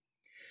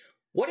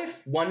What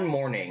if one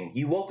morning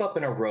you woke up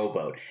in a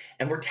rowboat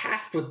and were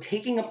tasked with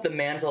taking up the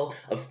mantle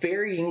of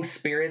ferrying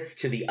spirits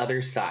to the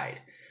other side?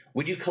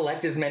 Would you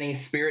collect as many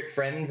spirit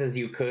friends as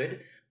you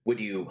could? Would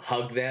you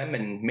hug them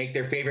and make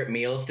their favorite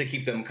meals to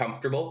keep them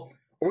comfortable?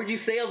 Or would you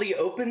sail the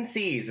open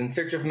seas in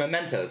search of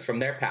mementos from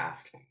their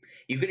past?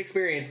 You could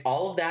experience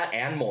all of that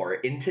and more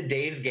in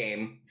today's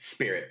game,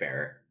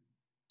 Spiritfarer.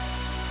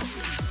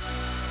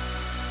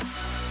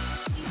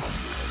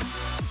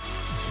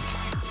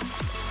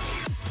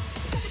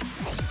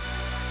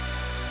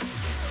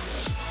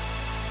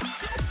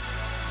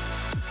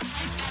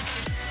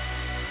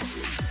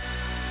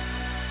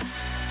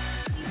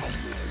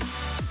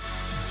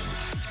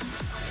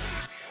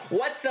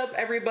 What's up,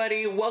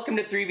 everybody? Welcome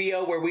to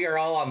 3VO, where we are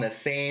all on the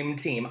same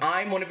team.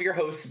 I'm one of your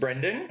hosts,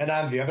 Brendan. And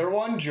I'm the other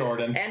one,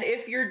 Jordan. And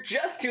if you're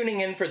just tuning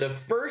in for the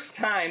first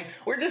time,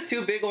 we're just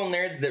two big old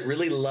nerds that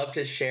really love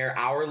to share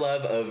our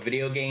love of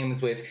video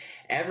games with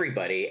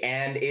everybody.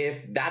 And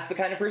if that's the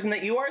kind of person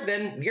that you are,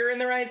 then you're in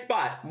the right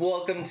spot.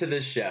 Welcome to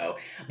the show.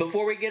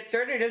 Before we get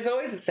started, as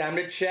always, it's time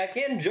to check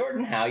in.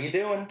 Jordan, how you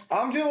doing?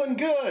 I'm doing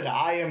good.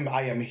 I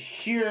am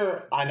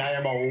here and I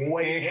am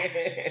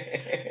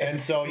awake.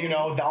 And so, you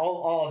know,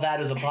 all of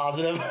that is a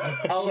positive.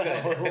 Oh,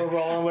 good. we're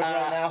rolling with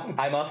right now.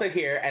 I'm also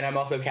here and I'm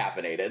also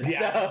caffeinated.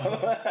 Yes.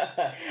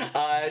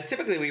 So,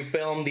 typically we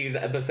film these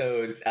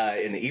episodes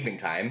in the evening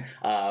time,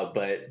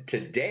 but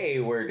today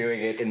we're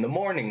doing it in the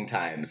morning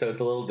time, so it's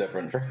a little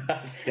different for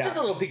us. Yeah. Just a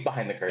little peek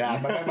behind the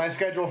curtain. Yeah, my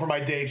schedule for my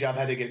day job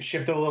had to get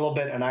shifted a little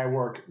bit, and I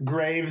work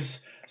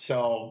graves,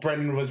 so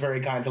Brendan was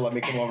very kind to let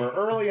me come over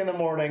early in the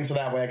morning so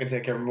that way I could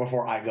take care of it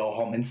before I go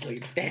home and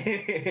sleep.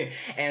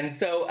 And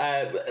so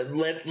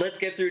let's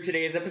get through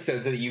today's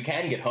episode so that you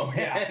can get home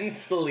and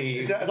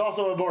sleep. It's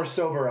also a more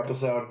sober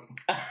episode.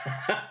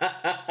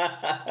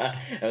 That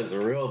was a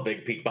real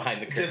big peek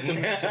behind the curtain. Just to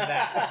mention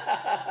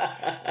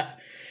that.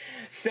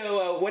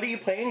 So what are you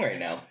playing right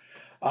now?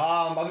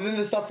 Other than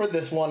the stuff for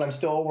this one, I'm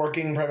still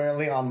working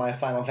primarily on my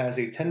Final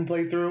Fantasy X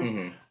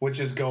playthrough, which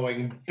is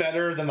going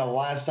better than the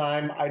last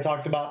time I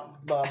talked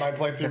about my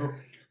playthrough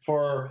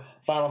for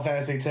Final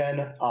Fantasy X.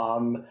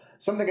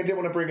 Something I did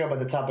want to bring up at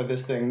the top of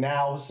this thing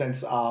now,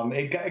 since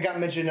it got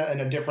mentioned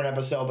in a different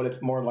episode, but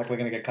it's more likely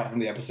going to get cut from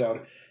the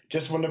episode.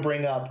 Just wanted to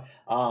bring up,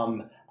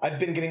 I've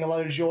been getting a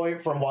lot of joy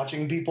from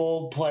watching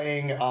people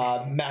playing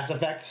Mass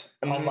Effect,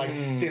 on like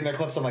seeing their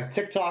clips on like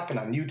TikTok and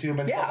on YouTube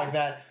and stuff like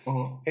that.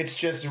 It's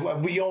just,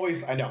 we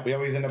always end up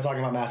talking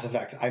about Mass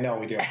Effect. I know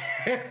we do.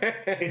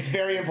 It's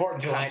very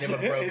important to us. Kind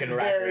of a broken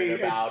record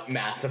about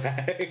Mass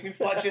Effect.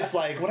 But just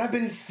like, what I've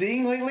been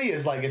seeing lately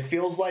is like, it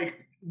feels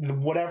like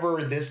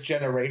whatever this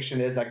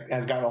generation is that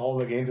has gotten a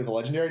hold of the game through the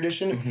Legendary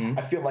Edition,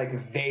 I feel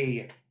like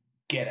they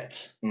get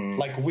it.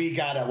 Like we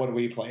got it when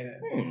we played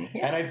it.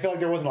 And I feel like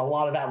there wasn't a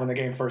lot of that when the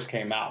game first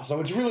came out. So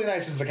it's really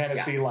nice just to kind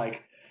of see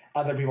like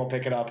other people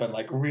pick it up and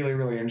like really,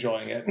 really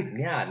enjoying it.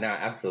 Yeah, no,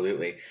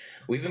 absolutely.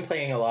 We've been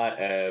playing a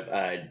lot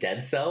of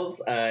Dead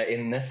Cells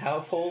in this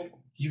household.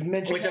 You've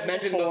mentioned Which I've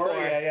mentioned before.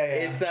 Yeah.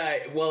 It's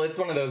it's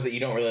one of those that you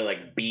don't really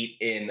like beat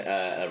in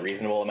a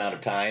reasonable amount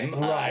of time.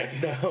 Right.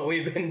 So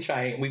we've been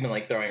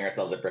like throwing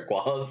ourselves at brick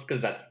walls because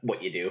that's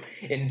what you do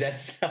in Dead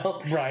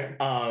Cells. Right.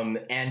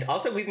 And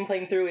also we've been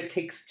playing through It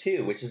Takes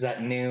Two, which is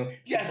that new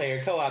two-player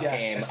co-op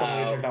game.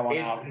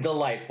 It's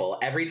delightful.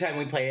 Every time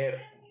we play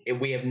it,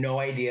 we have no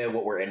idea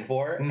what we're in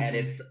for, and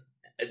it's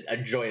a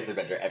joyous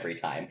adventure every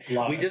time.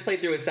 We just played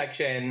through a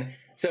section.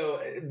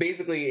 So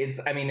basically, it's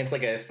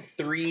like a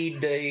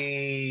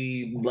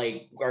 3D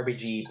like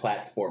RPG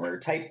platformer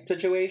type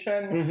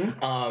situation.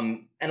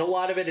 And a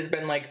lot of it has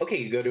been like, okay,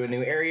 you go to a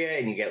new area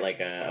and you get like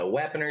a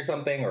weapon or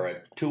something or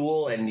a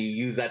tool, and you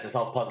use that to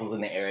solve puzzles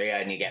in the area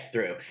and you get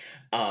through.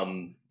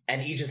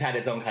 And each has had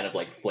its own kind of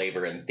like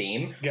flavor and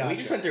theme. Gotcha. We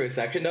just went through a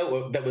section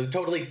though that was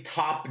totally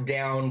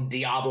top-down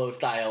Diablo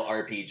style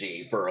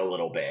RPG for a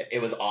little bit. It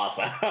was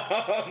awesome.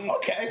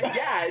 Okay.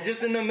 Yeah,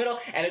 just in the middle,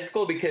 and it's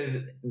cool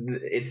because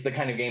it's the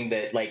kind of game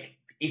that like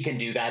it can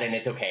do that and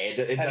it's okay.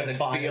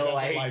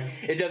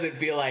 It doesn't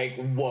feel like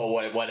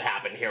whoa, what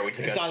happened here? We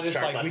took it's a not just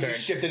sharp like left we turn.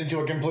 just shifted into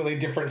a completely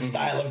different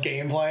style of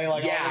gameplay.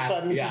 Like all of a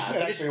sudden, it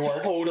actually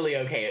works. Totally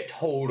okay. It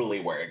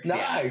totally works.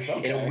 Nice. Yeah.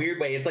 Okay. In a weird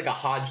way, it's like a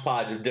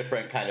hodgepodge of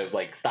different kind of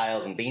like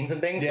styles and themes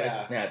and things.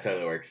 Yeah. But, it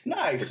totally works.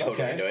 Nice. We're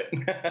totally into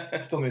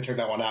it. Still need to check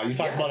that one out. You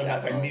talked about it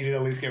enough. I need to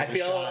at least give it a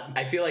shot.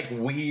 I feel like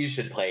we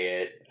should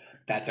play it.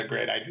 That's a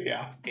great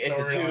idea.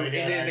 It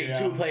is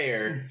a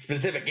two-player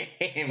specific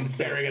game. It's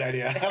a very good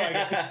idea. I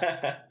like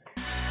it.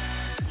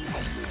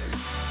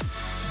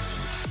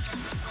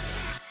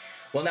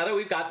 Well, now that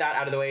we've got that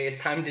out of the way,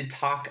 it's time to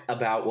talk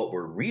about what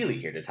we're really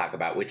here to talk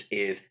about, which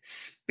is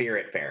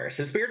Spiritfarer.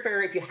 So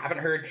Spiritfarer, if you haven't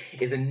heard,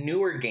 is a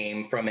newer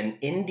game from an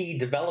indie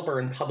developer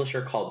and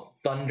publisher called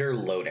Thunder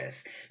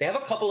Lotus. They have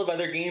a couple of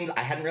other games.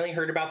 I hadn't really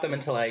heard about them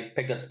until I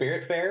picked up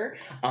Spiritfarer,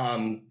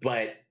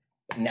 but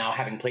now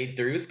having played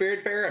through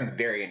Spiritfarer, I'm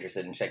very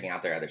interested in checking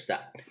out their other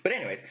stuff. But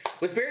anyways,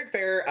 with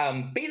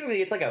Spiritfarer,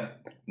 basically it's like a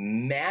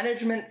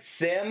management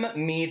sim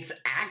meets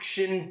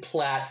action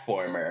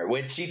platformer,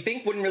 which you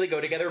think wouldn't really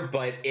go together,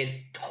 but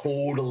it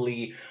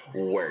totally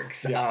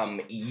works. Yeah.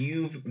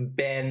 You've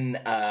been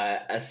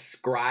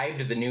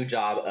ascribed the new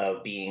job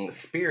of being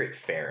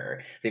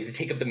Spiritfarer. So you have to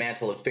take up the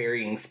mantle of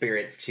ferrying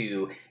spirits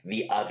to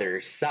the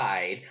other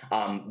side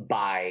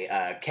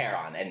by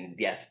Charon. And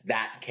yes,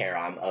 that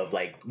Charon of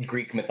like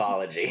Greek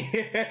mythology.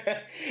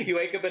 You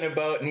wake up in a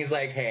boat and he's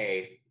like,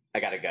 hey,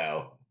 I gotta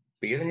go.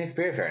 But you're the new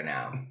Spiritfarer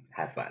now.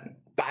 Have fun.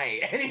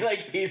 Bye. And he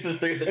like pieces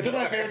through the door. It's one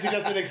of my favorites. He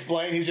doesn't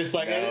explain. He's just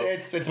like,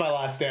 it's my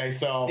last day,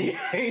 so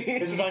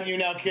this is on you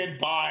now, kid.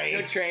 Bye.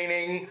 No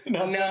training.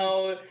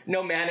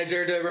 No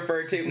manager to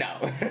refer to. No.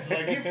 It's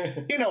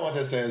like you know what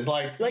this is.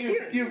 Like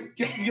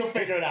you'll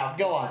figure it out.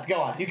 Go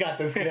on. You got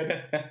this,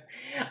 kid.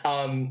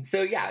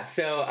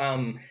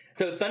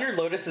 So Thunder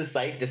Lotus's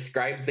site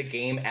describes the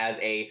game as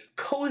a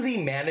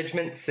cozy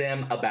management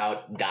sim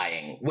about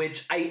dying,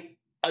 which I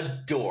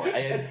adore. I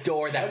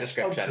adore that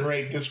description. A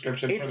great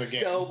description for the game. It's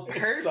so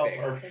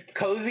perfect.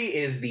 Cozy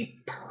is the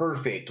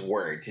perfect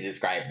word to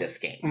describe this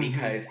game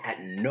because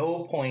at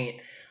no point,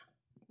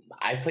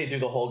 I played through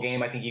the whole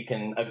game. I think you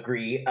can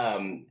agree.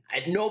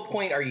 At no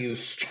point are you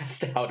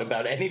stressed out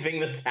about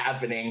anything that's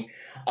happening.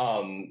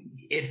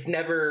 It's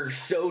never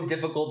so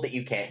difficult that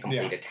you can't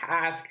complete a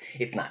task.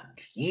 It's not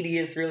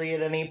tedious really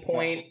at any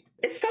point. No.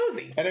 It's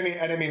cozy. And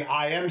I mean,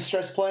 I am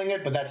stressed playing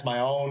it, but that's my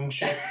own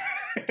shit.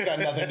 It's got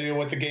nothing to do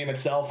with the game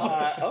itself.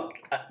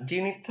 Okay. Do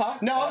you need to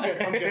talk? No, I'm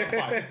good. I'm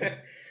fine.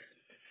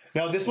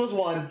 No, this was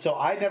one, so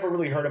I never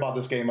really heard about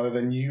this game other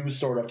than you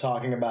sort of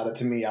talking about it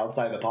to me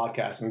outside the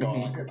podcast and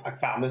going, like, I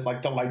found this,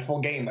 like,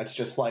 delightful game that's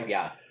just, like...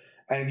 Yeah.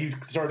 And you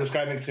started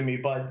describing it to me,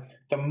 but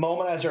the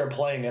moment I started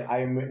playing it,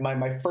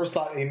 my first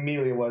thought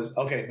immediately was,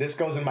 okay, this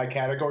goes in my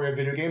category of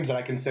video games that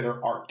I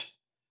consider art.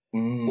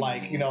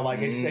 Like, you know, like,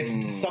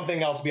 it's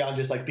something else beyond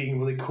just, like, being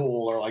really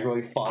cool or, like,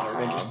 really fun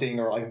or interesting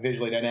or, like,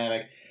 visually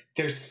dynamic.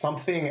 There's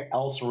something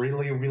else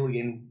really, really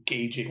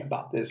engaging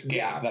about this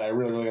game that I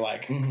really, really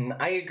like.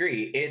 I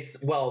agree.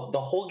 The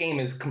whole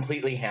game is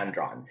completely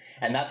hand-drawn.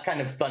 And that's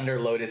kind of Thunder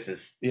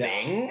Lotus's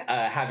thing.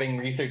 Having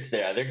researched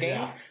their other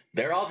games,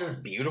 they're all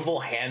just beautiful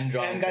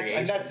hand-drawn creations.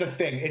 And that's the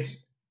thing.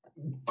 It's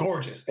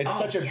gorgeous. It's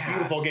such a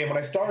beautiful game. When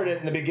I started it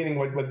in the beginning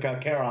with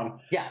Charon,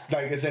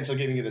 like essentially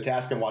giving you the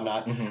task and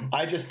whatnot,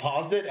 I just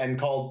paused it and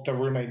called the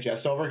roommate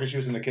Jess over because she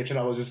was in the kitchen.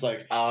 I was just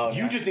like,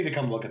 you just need to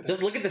come look at this.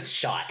 Just look at this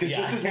shot. Because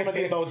this is one of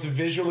the most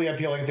visually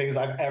appealing things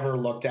I've ever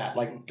looked at,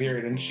 like,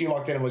 period. And she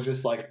walked in and was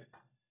just like,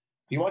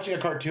 you watching a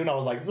cartoon? I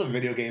was like, this is a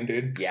video game,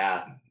 dude.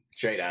 Yeah,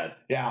 straight up.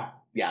 Yeah.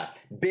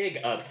 Big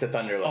ups to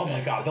Thunder Lotus. Oh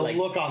my god, the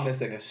look on this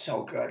thing is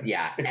so good.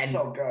 Yeah. It's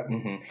so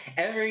good.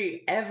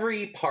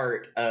 Every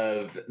part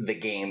of the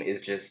game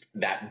is just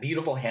that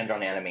beautiful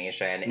hand-drawn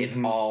animation. It's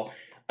all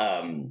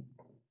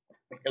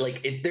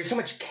there's so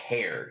much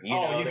care, you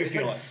know. You can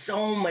feel it.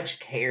 So much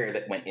care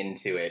that went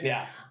into it.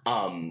 Yeah.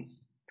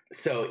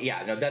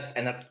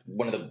 That's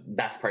one of the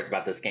best parts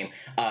about this game.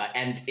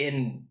 And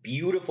in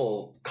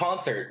beautiful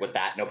concert with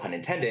that, no pun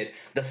intended,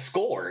 the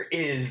score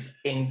is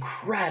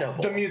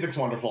incredible. The music's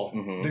wonderful.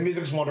 The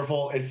music's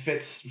wonderful. It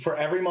fits for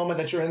every moment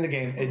that you're in the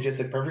game.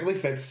 It perfectly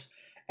fits.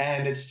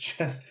 And it's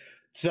just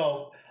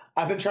so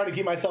I've been trying to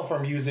keep myself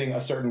from using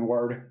a certain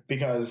word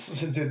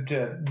because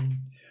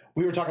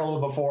we were talking a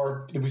little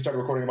before we started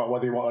recording about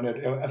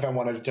if I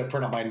wanted to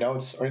print out my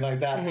notes or anything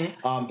like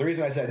that. The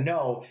reason I said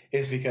no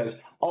is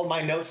because all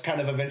my notes kind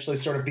of eventually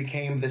sort of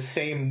became the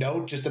same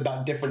note, just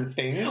about different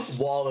things.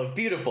 Wall of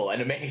beautiful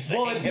and amazing.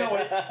 Well, no,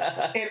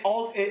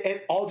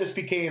 it all just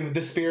became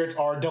the spirits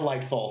are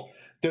delightful.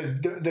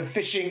 The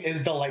fishing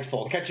is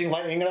delightful. Catching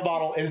lightning in a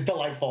bottle is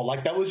delightful.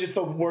 Like, that was just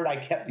the word I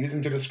kept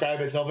using to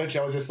describe it so much.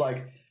 I was just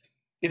like,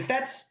 if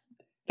that's...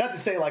 Not to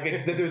say like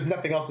that there's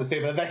nothing else to say,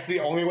 but if that's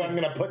the only way I'm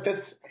going to put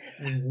this,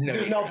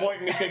 there's no point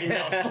in me taking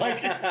notes.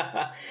 Like,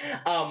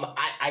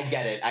 I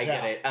get it. I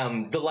get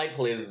it.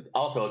 Delightful is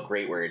also a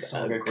great word.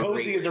 So good.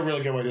 Cozy is a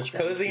really good way to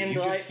describe it. Cozy and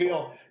delightful. Just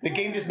feel the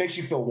game just makes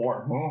you feel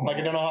warm. Like,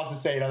 I don't know how else to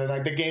say it other than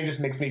like the game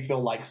just makes me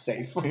feel like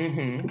safe.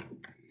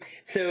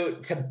 So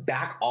to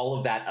back all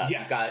of that up,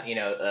 you've got,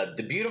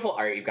 the beautiful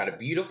art, you've got a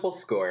beautiful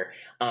score.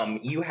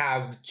 You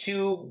have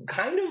two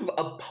kind of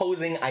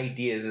opposing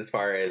ideas as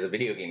far as a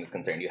video game is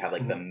concerned. You have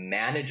like the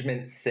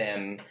management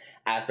sim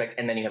aspect,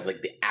 and then you have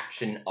like the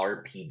action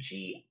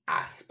RPG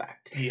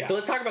aspect. Yeah. So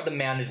let's talk about the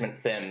management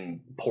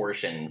sim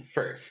portion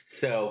first.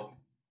 So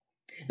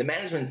the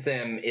management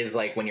sim is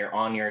like when you're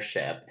on your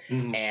ship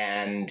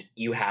and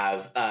you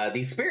have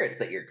these spirits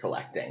that you're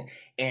collecting.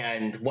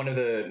 And one of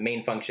the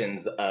main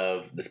functions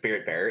of the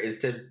Spiritfarer is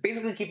to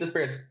basically keep the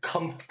spirits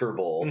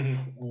comfortable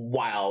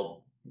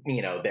while,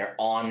 they're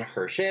on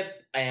her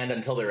ship and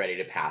until they're ready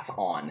to pass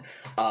on,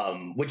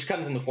 which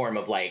comes in the form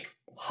of like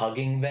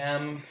hugging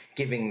them,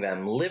 giving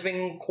them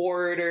living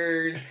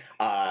quarters,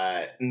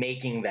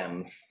 making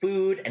them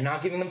food, and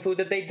not giving them food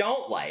that they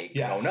don't like.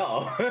 Yes.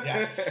 Oh no.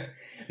 Yes.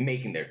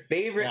 Making their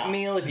favorite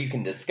meal if you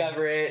can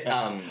discover it.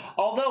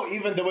 Although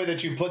even the way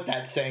that you put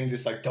that, saying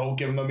just like, don't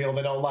give them a meal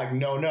they don't like,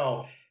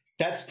 no,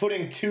 that's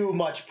putting too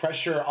much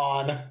pressure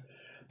on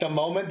the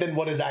moment than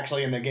what is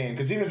actually in the game.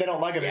 Because even if they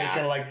don't like it, they're just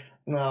kind of like,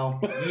 no.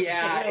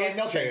 Yeah, like, it's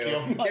no, true. thank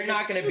you. They're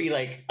not going to be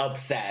like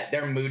upset.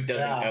 Their mood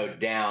doesn't go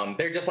down.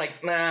 They're just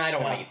like, nah, I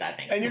don't want to eat that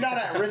thing. And you're not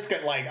at risk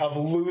of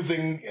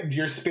losing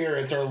your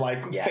spirits or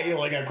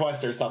failing a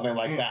quest or something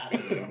like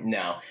that.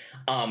 No.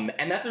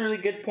 And that's a really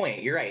good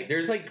point. You're right.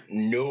 There's like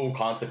no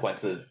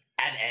consequences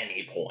at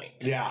any point.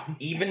 Yeah.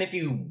 Even if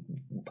you,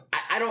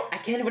 I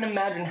can't even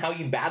imagine how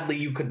badly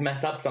you could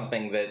mess up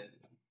something that,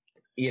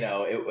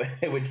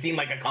 it would seem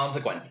like a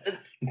consequence.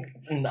 It's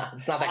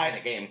not that kind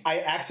of game.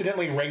 I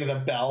accidentally rang the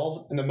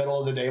bell in the middle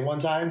of the day one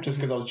time just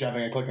because I was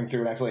jumping and clicking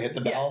through and accidentally hit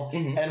the bell.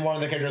 Mm-hmm. And one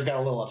of the characters got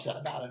a little upset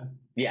about it.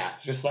 Yeah.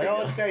 It's just like,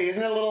 it's day.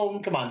 Isn't it a little,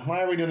 come on,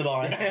 why are we doing the bell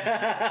right now?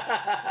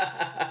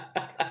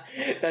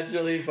 That's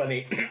really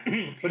funny.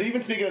 But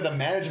even speaking of the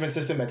management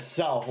system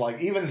itself,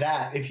 even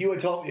that, if you had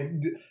told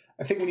me,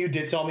 I think when you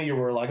did tell me you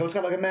were like, it's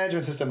got a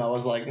management system, I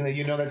was like,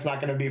 that's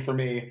not going to be for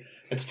me.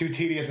 It's too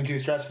tedious and too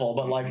stressful.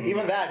 But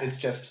even that, it's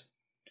just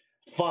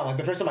fun.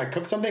 The first time I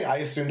cooked something, I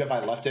assumed if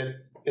I left it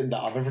in the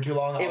oven for too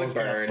long, I was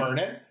going to burn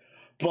it.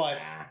 But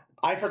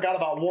I forgot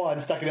about one,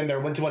 stuck it in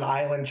there, went to an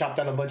island, chopped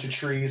down a bunch of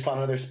trees, found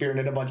another spear, and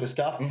did a bunch of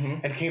stuff,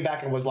 and came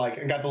back and was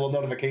and got the little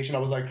notification. I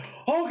was like,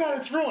 oh God,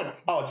 it's ruined.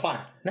 Oh, it's fine.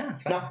 No,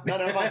 it's fine. No,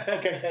 never mind.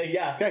 Okay.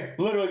 Yeah. Okay.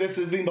 Literally, this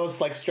is the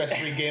most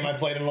stress-free game I've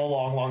played in a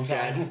long, long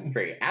time.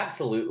 Stress-free.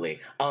 Absolutely.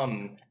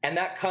 And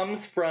that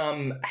comes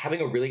from having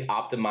a really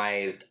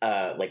optimized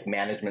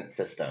management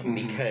system,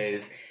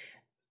 because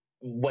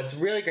what's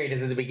really great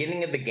is at the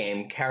beginning of the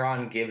game,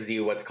 Charon gives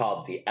you what's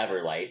called the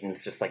Everlight, and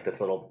it's just this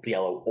little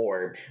yellow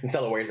orb. And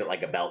Stella wears it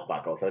like a belt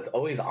buckle, so it's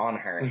always on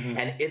her,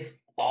 and it's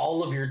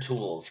all of your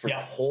tools for the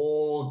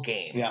whole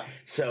game. Yeah.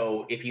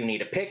 So if you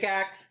need a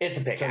pickaxe, it's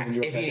a pickaxe.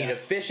 If you need a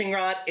fishing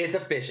rod, it's a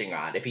fishing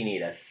rod. If you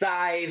need a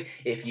scythe,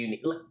 if you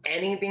need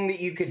anything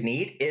that you could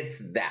need, it's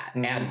that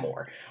and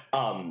more.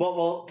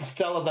 Well,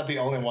 Stella's not the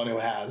only one who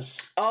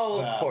has.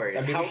 Oh, of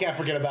course. We can't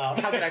forget about.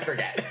 How could I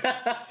forget?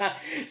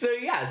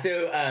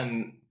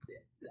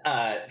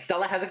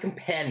 Stella has a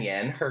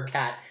companion, her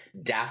cat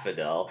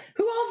Daffodil,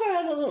 who also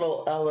has a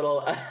little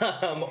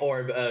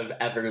orb of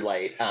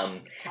Everlight,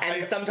 and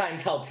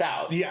sometimes helps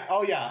out. Yeah.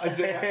 Oh, yeah. It's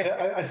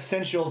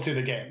essential to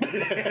the game.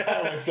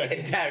 I would say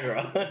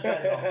integral.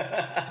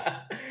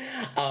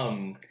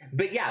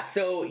 But yeah,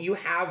 so you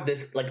have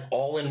this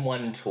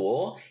all-in-one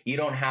tool. You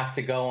don't have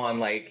to go on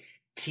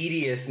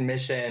tedious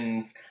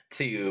missions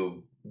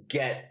to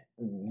get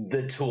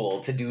the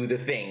tool, to do the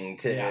thing,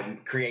 to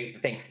create the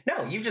thing.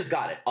 No, you've just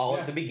got it all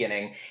at the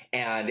beginning,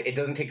 and it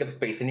doesn't take up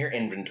space in your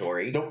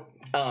inventory. Nope.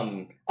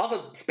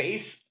 Also,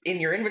 space in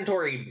your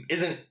inventory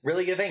isn't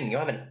really a thing. You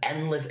have an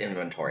endless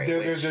inventory.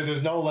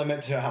 There's no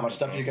limit to how much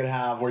stuff you could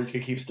have, where you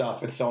could keep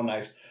stuff. It's so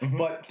nice.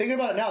 But thinking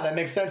about it now, that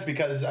makes sense,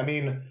 because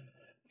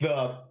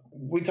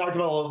we talked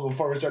about a little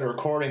before we started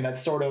recording, that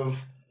sort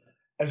of,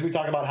 as we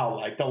talk about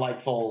how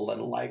delightful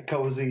and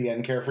cozy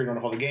and carefree and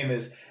wonderful the game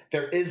is,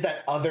 there is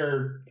that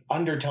other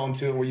undertone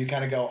to it where you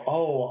kind of go,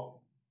 oh,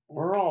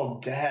 we're all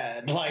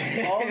dead.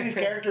 All these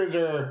characters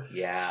are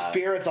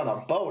spirits on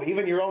a boat.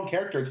 Even your own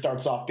character, it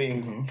starts off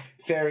being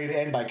ferried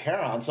in by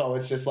Charon. So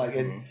it's just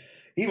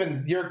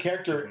even your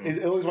character,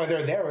 the only why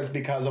they're there is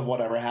because of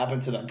whatever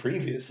happened to them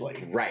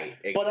previously. Right.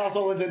 Exactly. But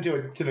also lends into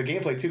the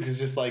gameplay too, because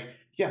it's just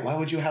why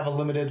would you have a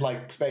limited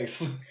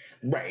space?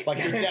 Right.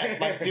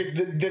 You're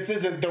dead. This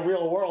isn't the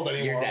real world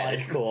anymore. You're dead.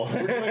 It's cool.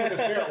 We're doing the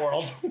spirit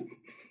world.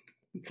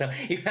 So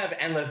you have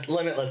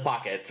limitless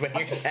pockets when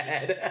you're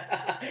dead.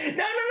 No,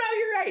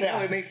 you're right. Yeah.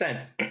 No, it makes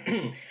sense.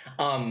 And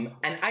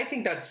I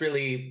think that's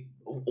really,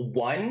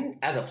 one,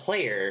 as a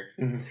player,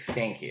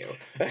 thank you.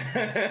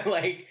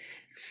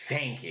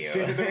 Thank you.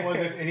 See, if there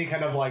wasn't any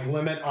kind of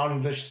limit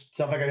on the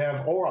stuff I could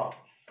have, or a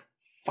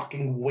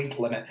fucking weight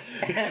limit.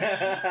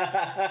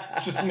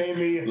 Just made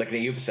me looking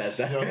at you,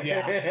 Bethesda.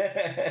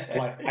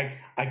 Yeah.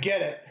 I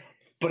get it,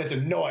 but it's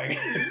annoying.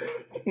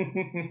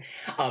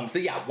 So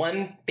yeah,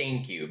 one,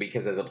 thank you,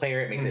 because as a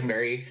player it makes it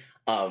very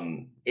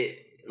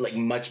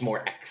much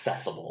more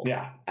accessible.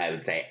 Yeah. I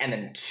would say. And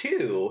then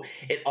two,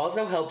 it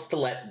also helps to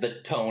let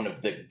the tone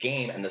of the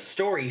game and the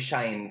story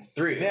shine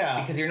through.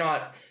 Yeah. Because you're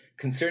not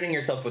concerning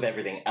yourself with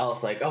everything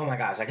else, oh my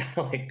gosh, I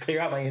gotta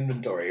clear out my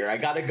inventory, or I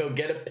gotta go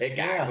get a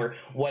pickaxe, or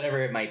whatever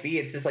it might be.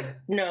 It's just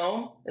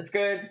no, it's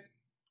good.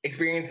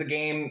 Experience the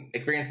game,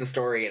 experience the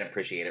story, and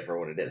appreciate it for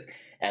what it is.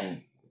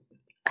 And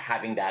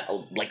having that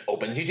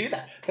opens you to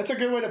that. That's a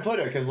good way to put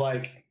it, because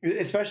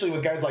especially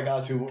with guys like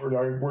us who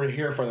we're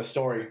here for the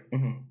story.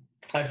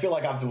 I feel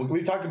like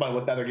we've talked about it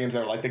with other games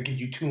that are they give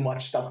you too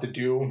much stuff to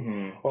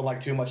do, or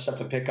too much stuff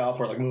to pick up,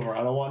 or move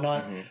around and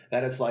whatnot.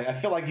 That it's I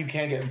feel like you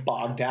can get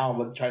bogged down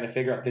with trying to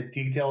figure out the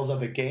details of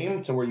the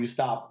game to where you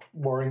stop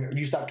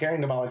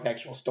caring about the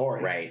actual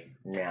story. Right.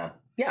 Yeah.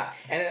 Yeah,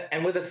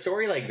 and with a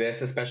story like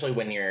this, especially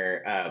when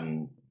you're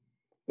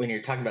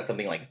talking about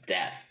something like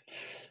death,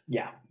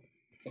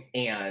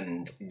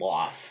 and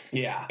loss,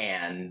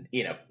 and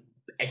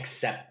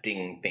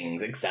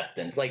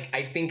acceptance. Like,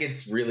 I think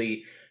it's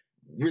really,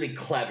 really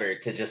clever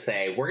to just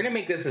say, we're gonna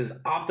make this as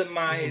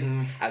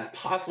optimized as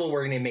possible.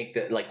 We're gonna make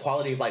the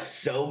quality of life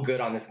so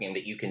good on this game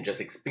that you can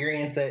just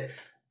experience it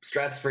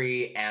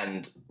stress-free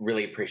and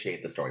really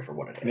appreciate the story for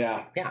what it is.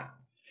 Yeah.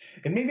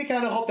 It made me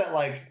kind of hope that,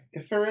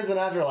 if there is an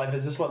afterlife,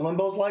 is this what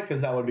Limbo's like?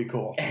 Because that would be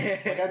cool.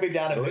 I'd be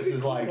down if this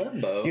is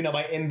Limbo.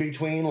 My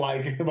in-between,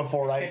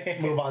 before I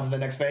move on to the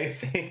next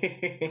phase.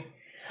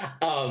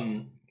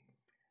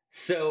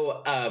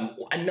 So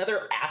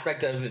another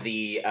aspect of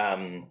the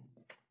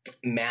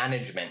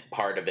management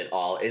part of it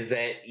all is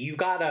that you've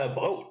got a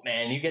boat,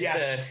 man. You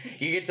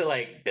get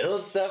to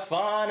build stuff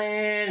on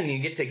it, and you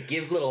get to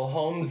give little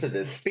homes to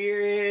the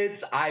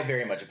spirits. I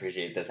very much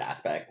appreciate this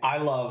aspect. I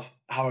love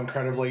how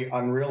incredibly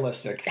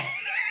unrealistic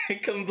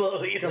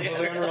completely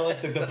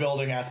unrealistic the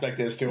building aspect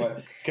is to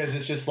it, because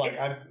it's just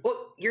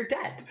well, you're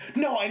dead.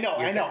 No, I know,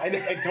 and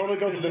it totally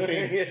goes with the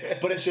theme.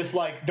 But it's just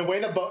the way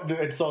the boat.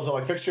 It's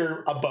also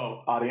picture a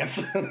boat,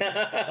 audience.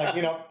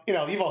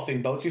 You've all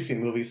seen boats. You've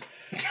seen movies.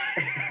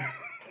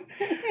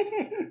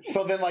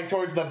 So then,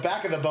 towards the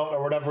back of the boat,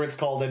 or whatever it's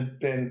called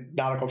in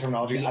nautical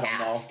terminology, I don't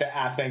know. The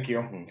aft. Thank you.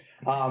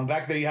 Mm-hmm.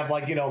 Back there, you have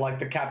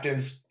the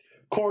captain's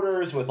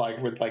quarters with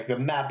the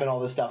map and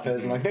all this stuff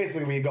is, and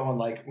basically where you go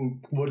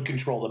and would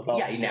control the boat.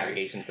 Yeah, your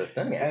navigation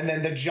system. Yeah. And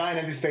then the giant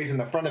empty space in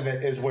the front of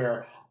it is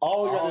where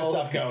all your other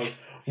stuff goes,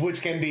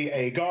 which can be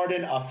a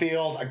garden, a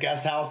field, a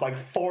guest house,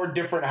 4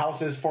 different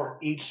houses for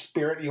each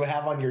spirit you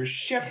have on your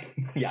ship.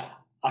 Yeah.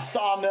 A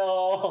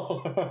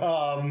sawmill,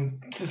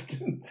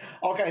 just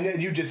all kind.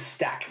 And you just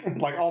stack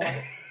all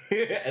my.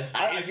 As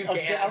high as you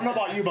can. I don't know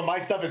about you, but my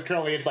stuff is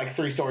currently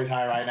 3 stories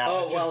high right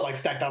now. It's just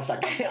stacked on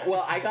stacked on stacked.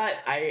 Well,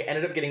 I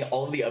ended up getting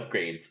all of the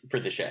upgrades for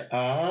the ship,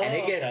 and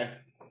it gets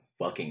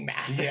fucking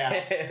massive.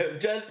 Yeah,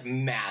 just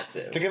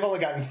massive. I think I've only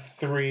gotten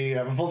 3.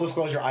 Full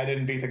disclosure, I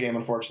didn't beat the game,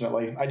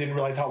 unfortunately. I didn't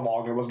realize how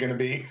long it was going to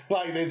be.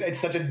 It's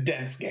such a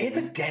dense game. It's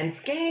a dense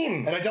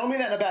game, and I don't mean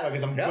that in a bad way,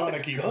 because I'm going to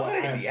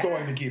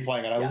keep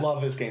playing it. I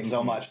love this game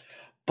so much,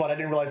 but I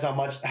didn't realize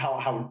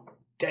how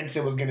dense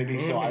it was going to be.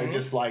 So I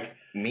just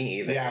me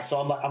either. Yeah,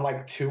 so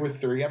I'm 2 or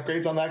 3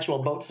 upgrades on the actual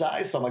boat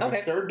size. So I'm the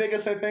 3rd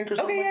biggest, I think, or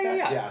something like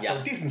that. Yeah.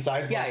 So decent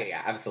size.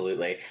 Yeah,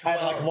 absolutely. I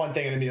had one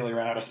thing and immediately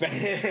ran out of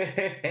space.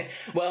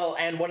 Well,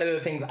 and one of the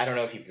things, I don't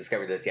know if you've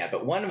discovered this yet,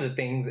 but one of the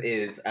things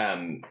is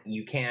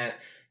you can't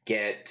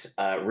get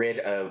rid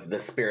of the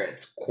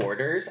spirits'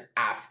 quarters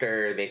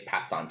after they've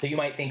passed on. So you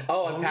might think,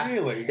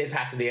 they've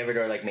passed the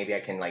Everdor, maybe I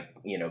can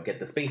get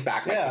the space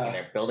back taking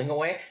their building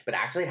away, but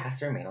actually it has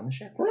to remain on the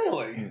ship.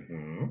 Really?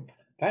 Mm-hmm.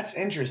 That's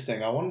interesting.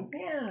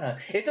 Yeah,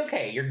 it's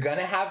okay. You're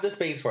gonna have the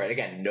space for it.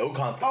 Again, no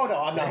consequences. Oh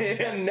no,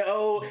 I'm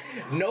not.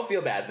 no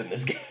feel bads in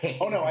this game.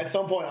 Oh no, at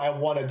some point I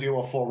want to do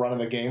a full run of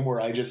the game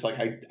where I just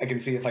I can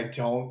see if I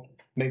don't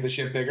make the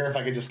ship bigger, if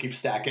I could just keep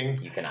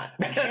stacking. You cannot.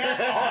 I can't?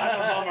 Oh, that's a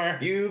bummer.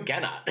 You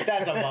cannot.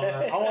 That's a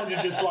bummer. I wanted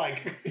to just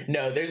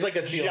No, there's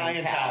a ceiling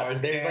giant cap. Tower.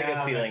 There's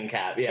a ceiling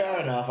cap. Yeah. Fair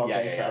enough.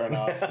 Okay, fair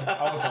enough.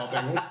 I was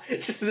hoping.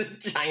 It's just a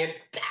giant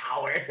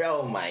tower.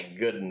 Oh my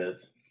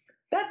goodness.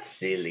 That's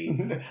silly.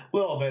 A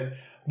little bit.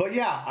 But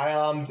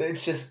yeah,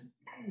 it's just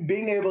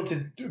being able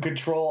to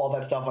control all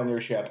that stuff on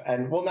your ship,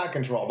 and not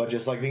control, but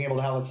just being able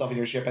to have that stuff in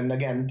your ship, and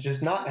again,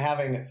 just not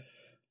having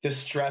the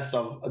stress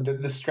of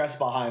the stress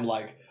behind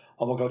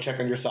we'll go check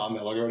on your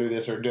sawmill, or go do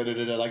this, or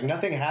da-da-da-da.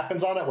 Nothing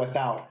happens on it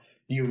without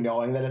you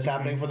knowing that it's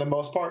happening for the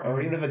most part,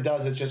 or even if it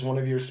does, it's just one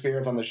of your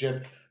spirits on the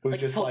ship who's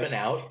just helping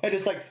out. And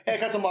just hey, I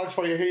got some logs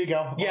for you, here you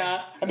go.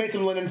 Yeah. I made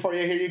some linen for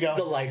you, here you go.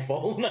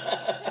 Delightful.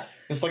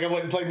 Just I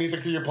went and played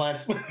music for your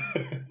plants.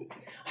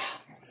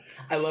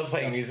 I love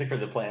playing music for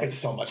the plants. It's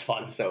so much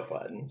fun. It's so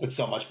fun. It's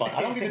so much fun.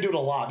 I don't get to do it a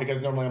lot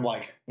because normally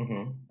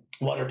I'm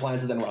water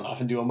plants and then run off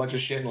and do a bunch of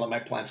shit and let my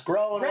plants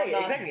grow and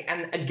whatnot. Exactly.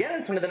 And again,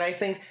 it's one of the nice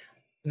things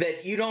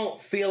that you don't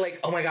feel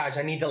oh my gosh,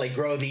 I need to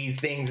grow these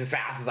things as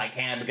fast as I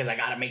can because I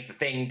gotta make the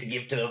thing to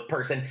give to the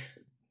person.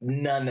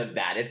 None of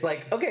that. It's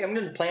okay, I'm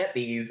gonna plant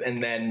these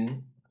and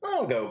then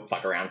I'll go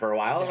fuck around for a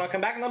while and I'll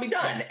come back and I'll be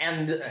done.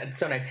 And it's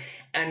so nice.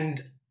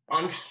 And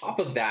on top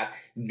of that,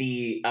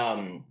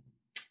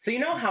 so you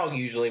know how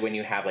usually when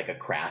you have a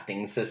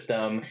crafting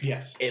system,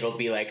 yes, it'll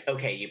be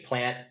okay, you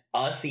plant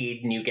a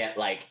seed and you get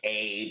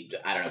a,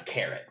 I don't know,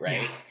 carrot,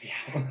 right?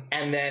 Yeah.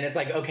 And then it's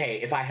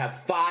okay, if I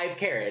have 5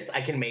 carrots,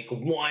 I can make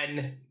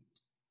 1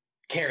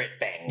 carrot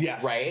thing,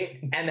 yes, right?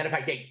 And then if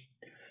I take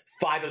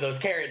 5 of those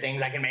carrot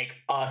things, I can make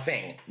a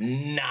thing.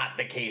 Not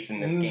the case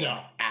in this game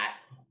at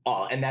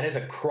all. And that is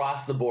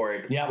across the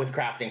board with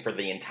crafting for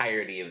the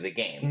entirety of the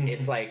game. Mm-hmm.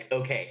 It's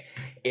okay,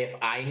 if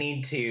I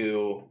need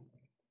to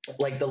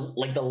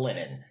the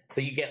linen. So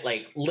you get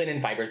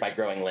linen fibers by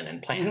growing linen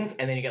plants,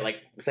 and then you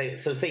get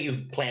say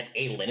you plant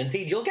a linen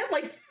seed, you'll get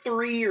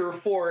 3 or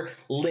 4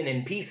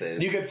 linen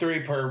pieces. You get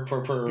 3 per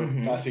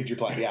seed you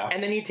plant, yeah.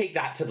 And then you take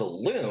that to the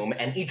loom,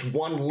 and each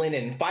one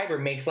linen fiber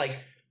makes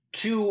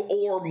 2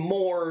 or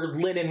more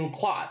linen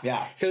cloths.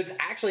 Yeah. So it's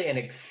actually an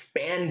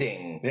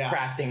expanding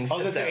crafting system.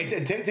 I was gonna say,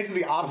 it takes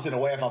the opposite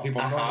away of how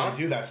people normally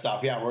do that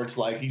stuff. Yeah, where it's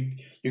like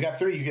you got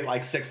 3, you get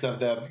like 6 of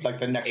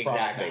the next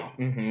product now.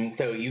 Mm-hmm.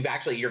 So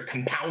you're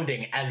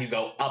compounding as you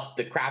go up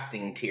the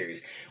crafting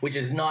tiers, which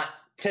is not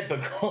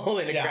typical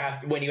in a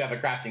craft when you have a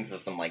crafting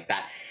system like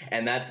that,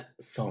 and that's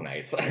so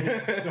nice. So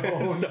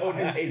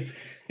nice.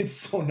 It's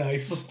so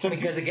nice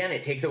because again,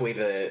 it takes away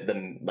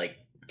the like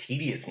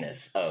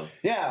tediousness of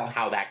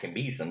how that can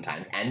be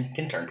sometimes and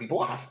can turn people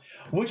off.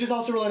 Which is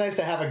also really nice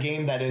to have a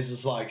game that is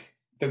just like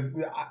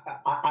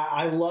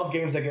I love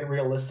games that get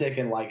realistic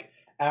and like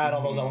add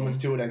all those elements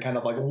to it and kind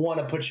of like want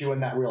to put you in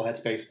that real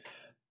headspace.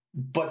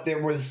 But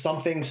there was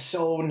something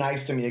so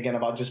nice to me again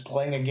about just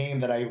playing a game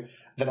that I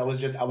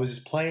was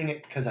just playing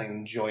it because I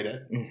enjoyed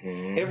it.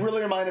 It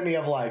really reminded me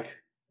of like,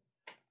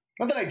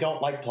 not that I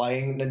don't like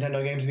playing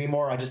Nintendo games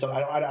anymore. I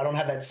don't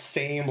have that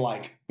same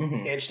like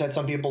itch that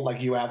some people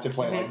like you have to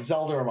play like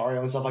Zelda or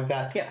Mario and stuff like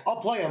that. Yeah,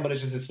 I'll play them, but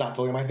it's not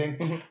totally my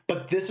thing.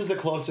 But this is the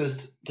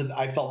closest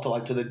I felt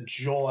to the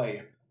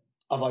joy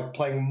of like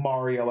playing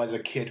Mario as a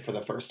kid for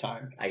the first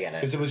time. I get it.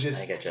 Because it was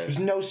just there's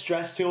no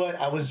stress to it.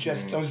 I was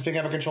picking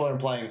up a controller and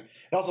playing.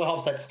 It also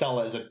helps that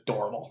Stella is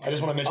adorable. I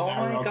just want to mention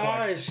that real quick. Oh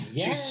my gosh,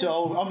 yes. She's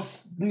so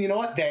you know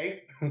what,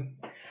 Day?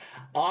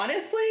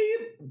 Honestly,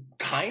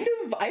 kind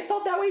of. I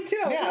felt that way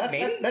too. Yeah,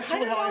 that's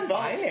really how I felt.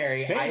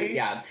 Binary.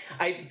 I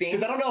think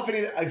because I don't know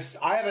if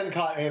I haven't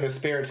caught any of the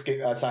spirits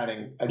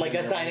assigning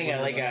assigning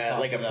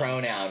a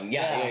pronoun.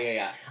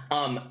 Yeah.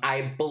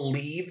 I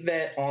believe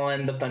that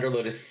on the Thunder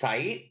Lotus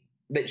site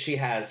that she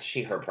has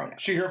she/her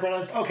pronouns. She/her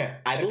pronouns. Okay,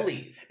 I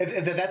believe.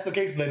 If that's the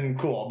case, then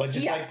cool. But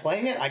just like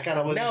playing it, I kind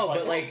of was. No,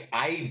 but like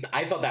I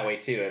felt that way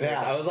too. At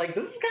first. I was like,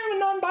 this is kind of a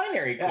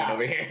non-binary queen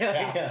over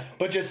here.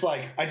 But just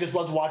like I just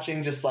loved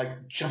watching, just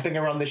like jumping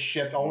around this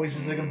ship, always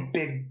just like a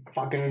big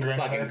fucking grin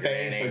on her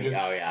face, or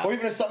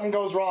even if something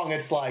goes wrong,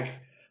 it's like.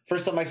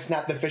 First time I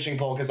snapped the fishing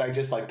pole because I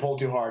just like pulled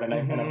too hard and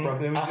I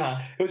broke it.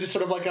 It was just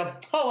sort of like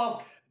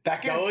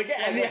back in. Go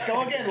again. Let's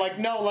go again. Like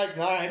no, like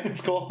all right,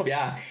 it's cool.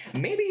 Yeah,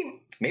 maybe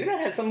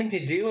that has something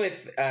to do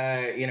with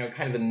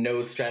kind of the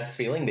no stress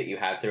feeling that you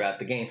have throughout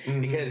the game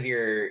because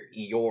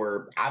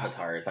your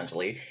avatar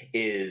essentially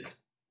is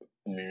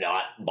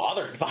not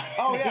bothered by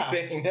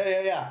anything.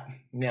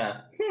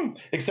 Yeah.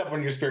 Except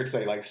when your spirits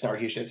say like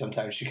snarky shit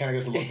sometimes. She kind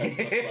of goes a little bit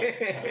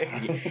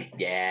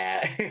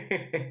yeah.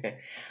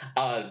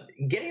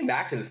 Getting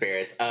back to the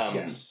spirits,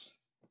 yes.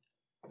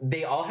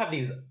 They all have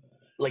these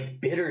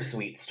like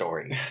bittersweet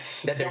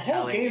stories that they're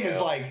telling you. The whole game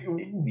is like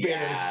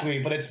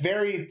bittersweet, but it's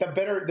very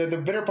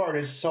the bitter part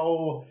is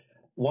so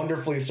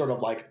wonderfully sort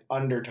of like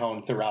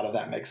undertoned throughout, if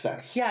that makes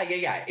sense. Yeah.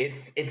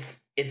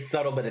 It's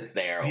subtle, but it's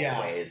there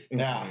always.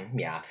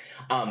 Yeah.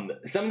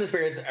 Some of the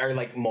spirits are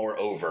like more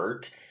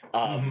overt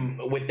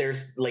with their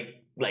like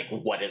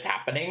what is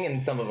happening,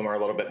 and some of them are a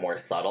little bit more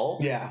subtle.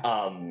 Yeah.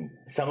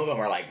 Some of them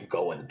are like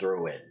going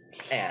through it,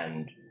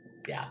 and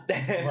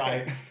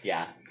right.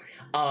 Yeah.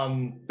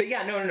 But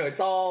yeah, no. It's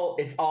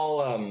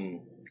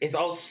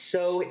all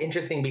so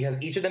interesting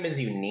because each of them is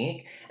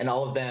unique and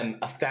all of them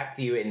affect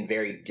you in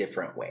very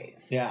different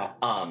ways. Yeah.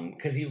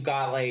 Because you've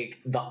got like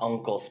the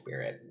uncle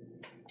spirit.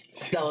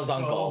 Stella's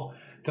uncle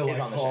is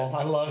on the ship.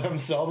 I love him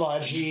so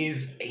much.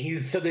 He's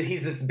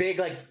this big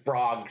like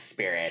frog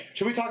spirit.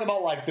 Should we talk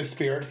about like the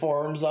spirit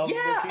forms of the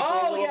people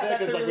a little bit?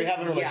 Because like we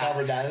haven't really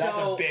covered that. And that's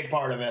a big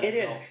part of it. It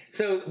is.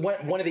 So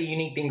one of the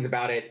unique things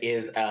about it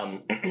is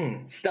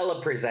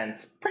Stella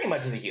presents pretty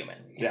much as a human.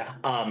 Yeah.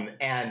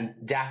 And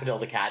Daffodil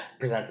the cat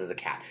presents as a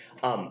cat.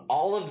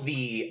 All of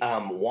the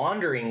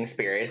wandering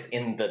spirits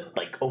in the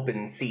like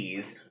open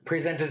seas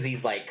present as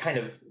these like kind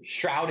of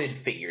shrouded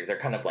figures. They're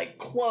kind of like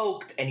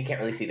cloaked and you can't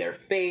really see their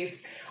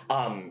face.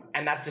 And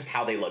that's just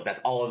how they look.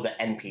 That's all of the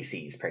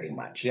NPCs pretty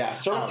much. Yeah,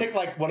 sort of take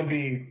like one of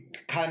the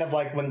kind of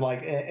like when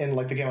like in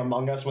like the game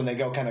Among Us when they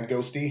go kind of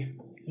ghosty.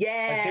 Yeah.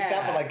 Like take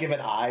that, but like give it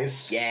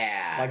eyes.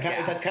 Yeah. Like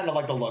that's kind of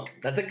like the look.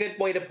 That's a good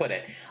way to put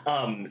it.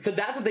 So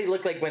that's what they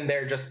look like when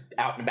they're just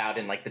out and about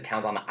in like the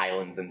towns on the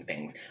islands and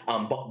things.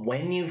 But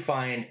when you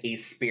find a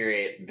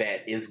spirit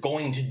that is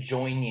going to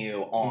join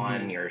you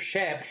on your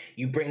ship,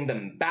 you bring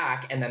them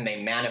back and then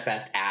they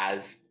manifest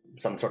as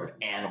some sort of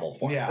animal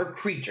form or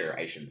creature,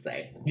 I should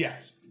say.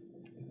 Yes.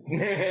 I'm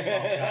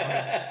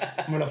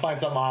gonna find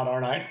something odd,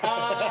 aren't I?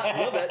 A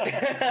little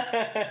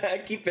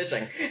bit. Keep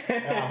fishing.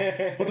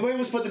 Well, the way it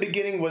was put at the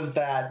beginning was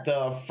that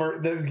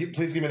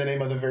please give me the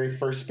name of the very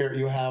first spirit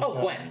you have.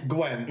 Oh, Gwen.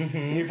 Gwen.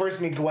 When you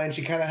first meet Gwen,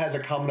 she kind of has a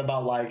comment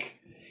about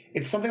like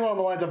it's something along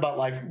the lines about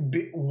like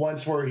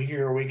once we're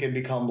here, we can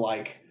become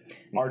like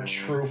our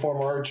true form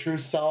or our true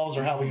selves,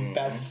 or how we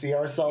best see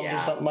ourselves, or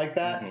something like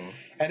that.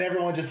 And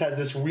everyone just has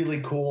this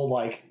really cool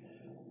like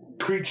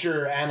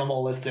creature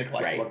animalistic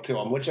like look to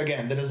them, which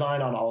again the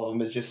design on all of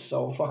them is just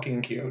so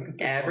fucking cute.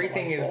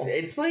 Everything is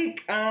it's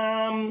like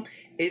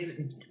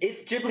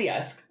it's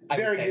Ghibli-esque.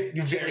 Very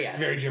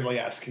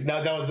Ghibli-esque.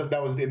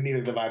 That was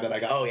immediately the vibe that I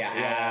got. Oh yeah,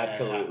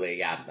 absolutely.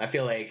 Yeah. I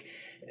feel like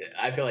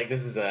I feel like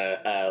this is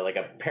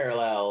a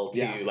parallel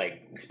to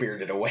like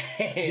Spirited Away.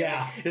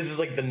 Yeah, this is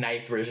like the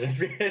nice version of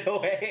Spirited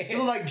Away.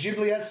 So like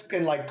Ghibli-esque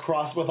and like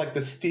crossed with like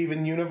the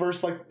Steven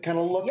Universe like kind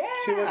of look to it.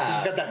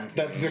 It's got that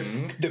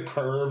the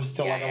curves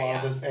to like a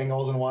lot of the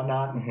angles and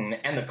whatnot,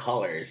 and the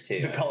colors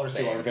too. The colors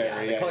too are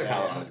very the color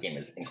palette on this game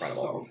is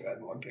incredible. So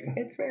good looking.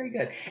 It's very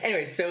good.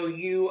 Anyway, so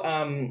you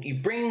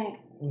bring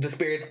the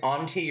spirits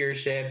onto your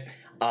ship,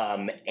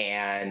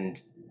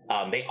 and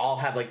they all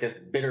have like this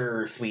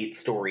bittersweet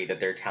story that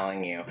they're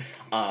telling you,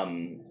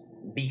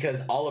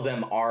 because all of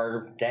them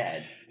are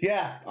dead.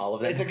 Yeah, all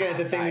of them. It's a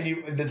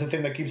thing. It's a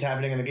thing that keeps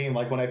happening in the game.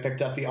 Like when I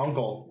picked up the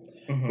uncle,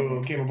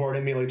 who came aboard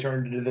and immediately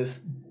turned into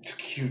this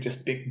cute,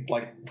 just big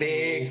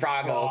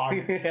frog,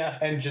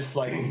 and just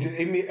like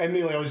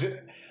immediately I was.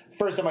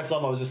 First time I saw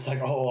him, I was just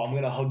like, "Oh, I'm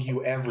gonna hug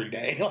you every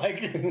day."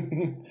 Like,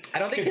 I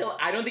don't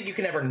think you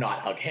can ever not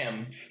hug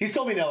him. He's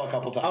told me no a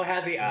couple times. Oh,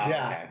 has he? Oh,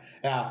 yeah, okay.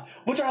 Yeah.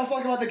 Which I also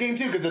like about the game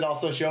too, because it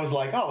also shows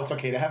like, oh, it's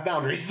okay to have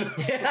boundaries.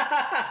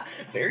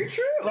 Very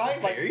true.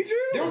 Right? Like, very true.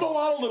 There was a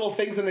lot of little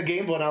things in the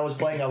game when I was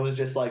playing. I was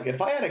just like,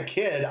 if I had a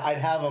kid, I'd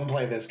have him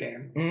play this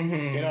game.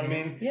 You know what I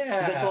mean? Yeah.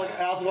 Because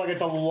I also feel like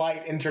it's a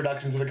light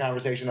introduction to the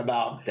conversation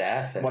about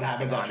death and what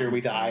happens after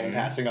we die and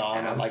passing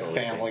on and like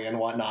family and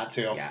whatnot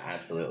too. Yeah,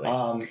 absolutely.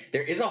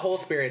 There is a whole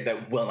spirit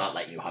that will not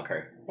let you hug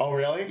her. Oh,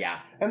 really? Yeah.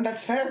 And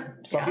that's fair.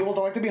 Some people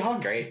don't like to be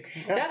hugged. Great.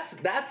 Yeah.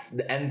 That's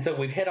and so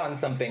we've hit on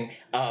something.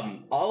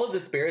 All of the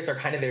spirits are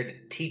kind of there to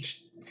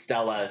teach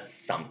Stella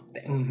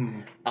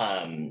something.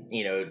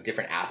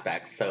 Different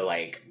aspects. So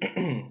like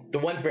the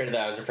one spirit that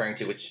I was referring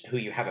to, who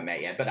you haven't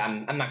met yet, but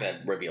I'm not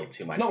gonna reveal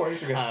too much. No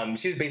worries. Okay.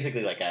 She was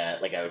basically like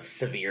a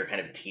severe kind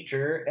of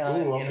teacher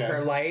in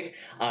her life.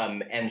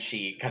 And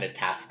she kind of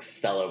tasks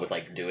Stella with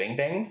like doing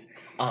things.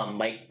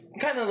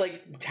 Kind of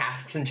like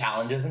tasks and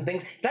challenges and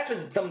things. It's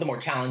actually some of the more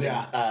challenging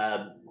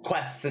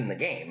quests in the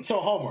game. So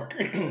homework.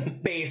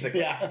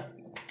 Basically. Yeah.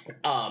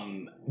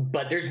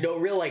 But there's no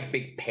real like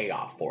big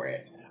payoff for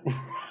it.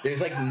 There's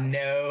like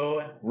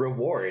no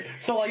reward.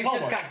 So like she's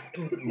homework. just got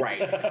right.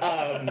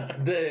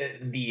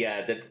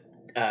 The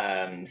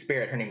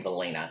spirit, her name's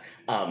Elena.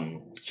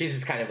 She's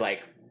just kind of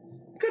like,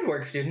 good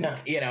work, student.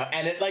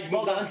 And it like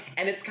moves on.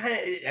 And it's kind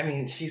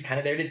of, she's kind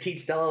of there to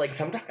teach Stella, like,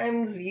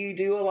 sometimes you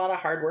do a lot of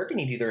hard work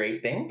and you do the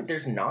right thing, but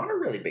there's not a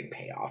really big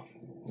payoff.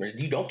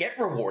 You don't get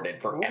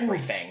rewarded for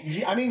everything.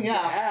 Yeah,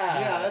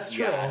 that's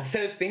true. Yeah.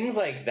 So things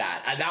like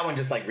that. That one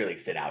just like really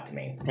stood out to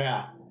me.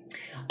 Yeah.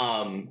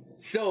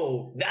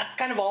 So that's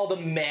kind of all the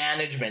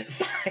management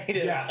side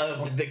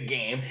of the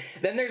game.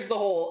 Then there's the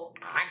whole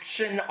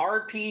action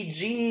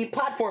RPG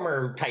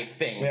platformer type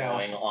thing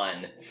going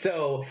on.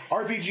 So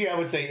RPG, I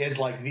would say, is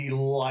like the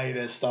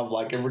lightest of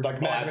like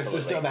management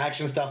system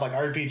action stuff. Like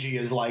RPG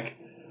is like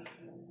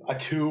a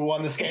 2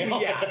 on the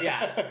scale.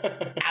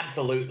 Yeah,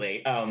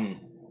 absolutely.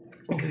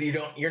 Because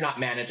you're not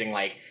managing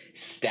like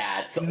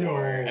stats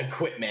or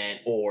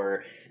equipment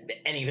or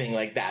anything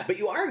like that, but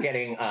you are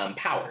getting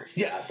powers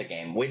throughout the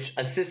game, which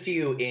assist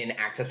you in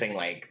accessing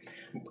like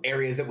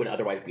areas that would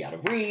otherwise be out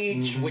of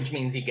reach, which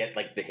means you get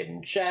like the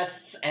hidden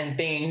chests and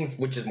things,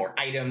 which is more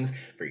items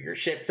for your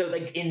ship. So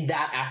like in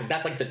that aspect,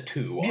 that's like the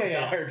 2 on the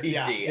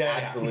RPG.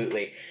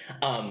 Absolutely.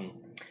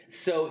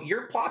 So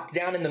you're plopped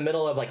down in the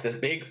middle of like this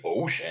big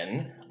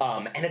ocean,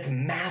 and it's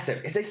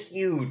massive. It's a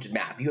huge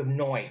map. You have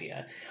no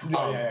idea.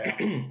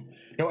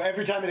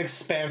 Every time it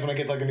expands when I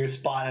get like a new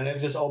spot and it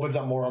just opens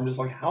up more, I'm just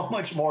like, how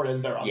much more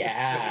is there on this thing?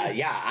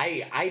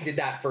 I did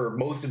that for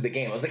most of the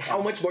game. I was like,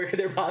 how much more could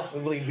there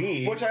possibly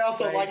be? Which I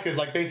also like because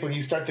like basically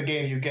you start the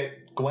game, you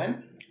get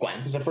Gwen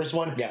is the first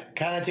one. Yeah.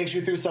 Kind of takes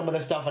you through some of the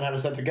stuff and how to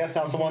set the guest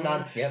house and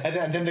whatnot. Yep.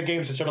 And then the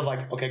game's just sort of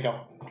like, okay,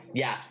 go.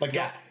 Yeah. Like,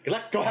 good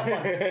luck. Go have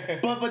fun.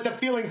 but the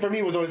feeling for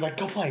me was always like,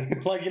 go play.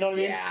 Like, you know what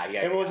I mean?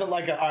 Yeah. It wasn't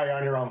like, all right,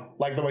 on your own.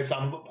 Like the way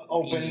some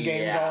open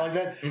games are like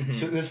that.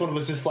 So this one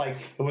was just like,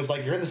 it was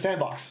like, you're in the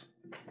sandbox.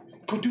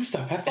 Go do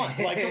stuff. Have fun.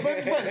 Like, go play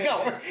with friends.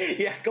 Go.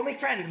 Yeah, go make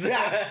friends.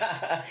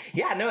 Yeah.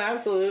 No,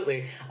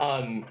 absolutely.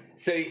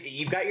 So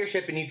you've got your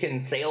ship and you can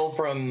sail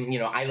from,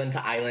 island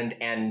to island,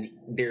 and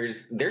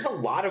there's a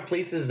lot of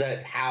places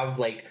that have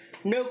like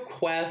no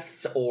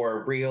quests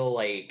or real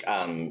like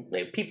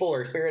people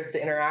or spirits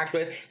to interact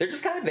with. They're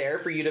just kind of there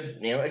for you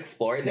to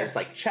explore. And there's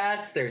like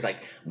chests, there's like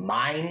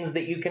mines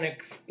that you can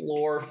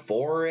explore,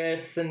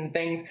 forests and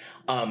things.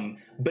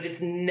 But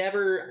it's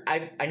never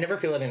I never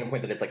feel at any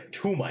point that it's like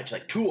too much,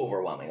 like too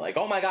overwhelming. Like,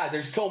 oh my god,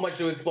 there's so much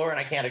to explore and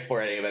I can't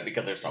explore any of it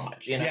because there's so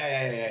much.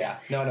 Yeah.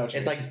 No,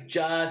 it's like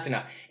just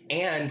enough.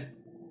 And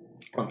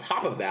on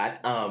top of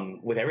that,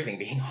 with everything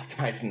being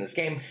optimized in this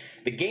game,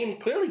 the game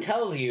clearly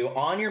tells you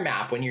on your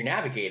map when you're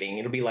navigating,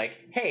 it'll be like,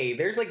 hey,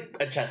 there's like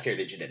a chest here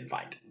that you didn't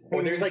find.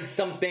 Or there's like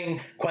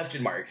something,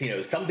 question marks,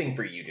 something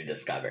for you to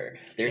discover.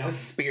 There's a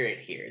spirit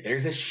here.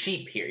 There's a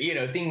sheep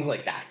here. Things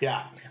like that.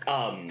 Yeah.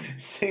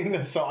 Seeing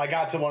this, so I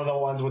got to one of the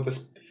ones with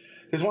this.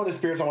 There's one of the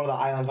spirits on one of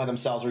the islands by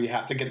themselves where you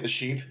have to get the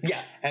sheep.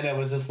 Yeah. And it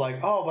was just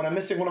like, oh, but I'm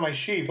missing one of my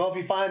sheep. Well, if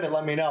you find it,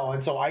 let me know.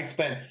 And so I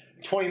spent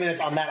 20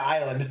 minutes on that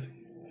island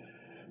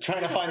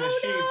trying to find the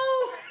sheep.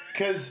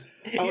 Because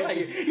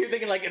You're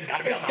thinking like it's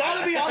gotta be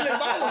on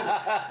this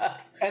island.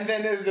 And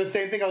then it was the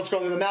same thing. I was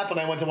scrolling through the map and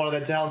I went to one of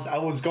the towns. I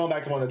was going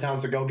back to one of the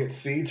towns to go get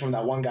seeds from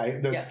that one guy,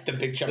 the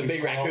big chubby, the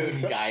big raccoon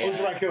guy. It was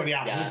a raccoon,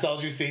 who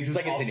sells you seeds.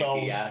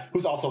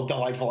 Who's also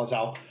delightful as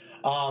hell.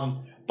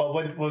 But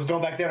when I was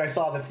going back there and I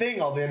saw the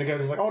thing, all the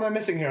indicators, I was like, oh, what am I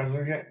missing here? I was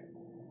like, okay.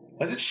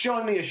 Is it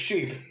showing me a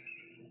sheep?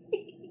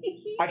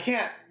 I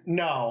can't.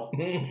 No.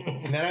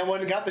 And then I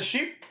went and got the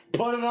sheep,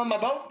 put it on my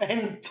boat,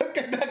 and took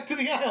it back to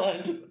the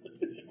island.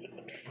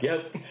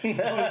 Yep.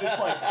 I was just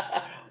like,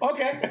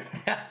 okay.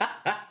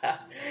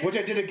 Which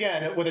I did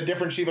again with a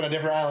different sheep on a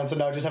different island, so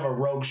now I just have a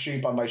rogue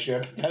sheep on my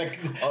ship that I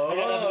got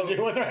nothing to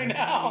do with right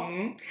now.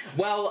 Mm-hmm.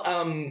 Well,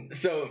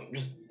 so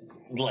just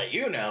to let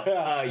you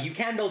know, you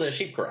can build a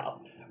sheep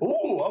corral.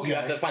 Ooh, okay. You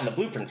have to find the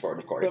blueprints for it,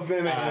 of course.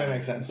 That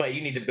makes sense. But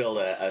you need to build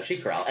a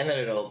sheep corral, and then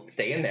it'll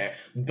stay in there.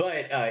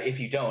 But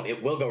if you don't,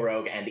 it will go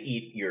rogue and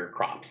eat your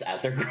crops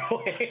as they're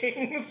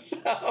growing.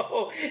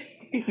 So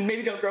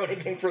maybe don't grow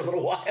anything for a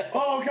little while.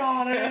 Oh,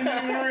 God, I didn't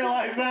even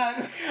realize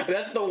that.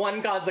 That's the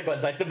one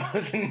consequence, I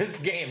suppose, in this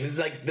game. Is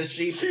like the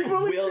sheep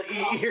will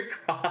eat your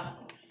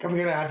crops. I'm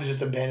going to have to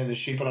just abandon the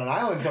sheep on an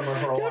island somewhere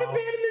for a while. Don't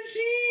abandon the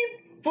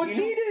sheep. But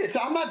you need it.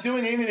 So I'm not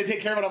doing anything to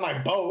take care of it on my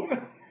boat.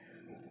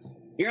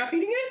 You're not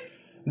feeding it?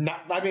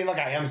 Not. I mean, like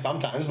I am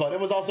sometimes, but it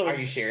was also... Are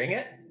you sharing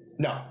it?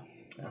 No.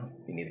 Oh,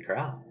 you need the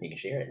corral. You can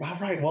share it. All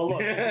right, well,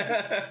 look.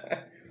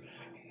 I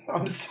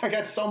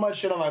got so much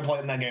shit on my plate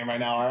in that game right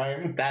now, all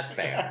right? That's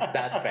fair.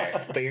 That's fair.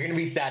 But you're going to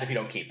be sad if you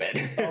don't keep it.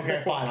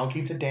 Okay, fine. I'll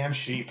keep the damn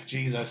sheep.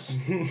 Jesus.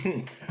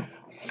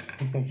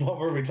 What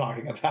were we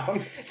talking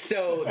about?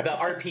 So the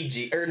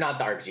RPG, or not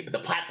the RPG, but the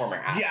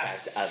platformer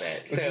aspect of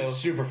it. So, which is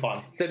super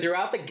fun. So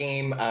throughout the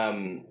game,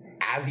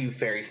 as you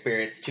ferry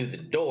spirits to the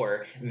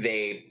door,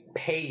 they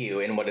pay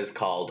you in what is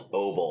called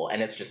obol,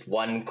 and it's just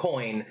one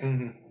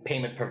coin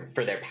payment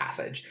for their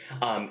passage.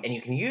 And you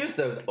can use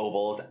those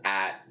obols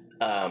at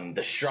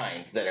the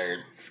shrines that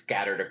are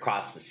scattered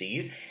across the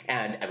seas,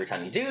 and every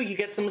time you do, you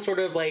get some sort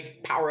of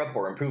like power up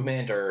or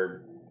improvement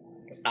or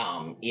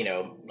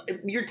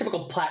your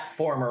typical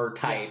platformer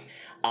type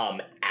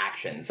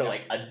action. So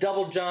like a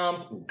double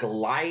jump,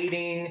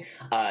 gliding,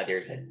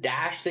 there's a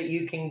dash that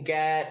you can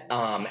get,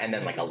 and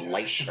then like a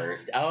light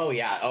burst. Oh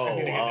yeah. Oh.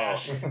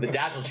 The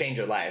dash will change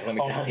your life, let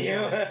me tell you.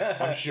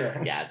 I'm sure.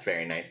 Yeah, it's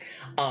very nice.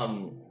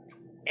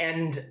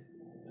 And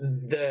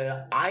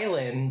the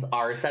islands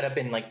are set up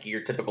in like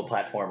your typical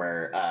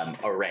platformer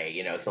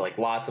array, so like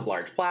lots of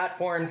large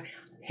platforms,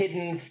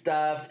 hidden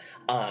stuff,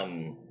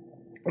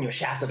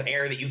 shafts of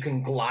air that you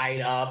can glide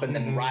up and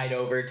then ride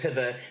over to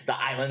the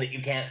island that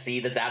you can't see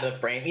that's out of the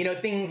frame,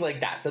 things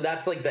like that. So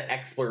that's like the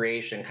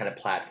exploration kind of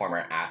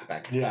platformer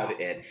aspect of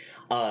it.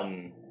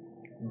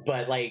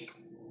 But like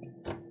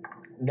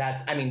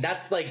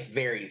that's like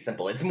very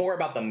simple. It's more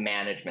about the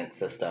management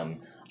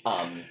system.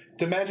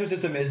 The management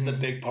system is the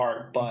big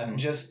part, but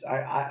just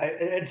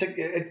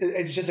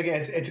it's just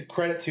again it's a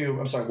credit to,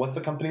 I'm sorry, what's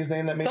the company's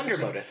name that made Thunder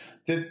Lotus?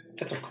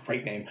 That's a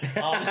great name.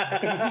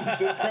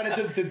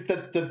 Credit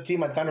to the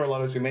team at Thunder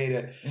Lotus who made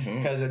it,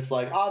 because it's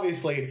like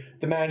obviously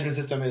the management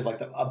system is like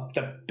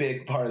the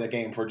big part of the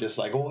game for just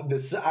like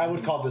this. I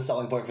would call it the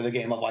selling point for the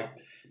game of like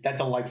that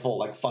delightful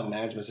like fun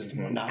management system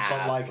and whatnot.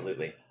 But like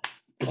absolutely,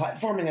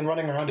 platforming and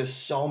running around is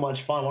so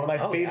much fun. One of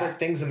my favorite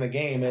things in the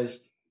game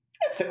is.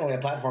 It's only a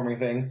platforming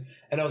thing.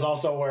 And it was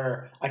also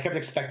where I kept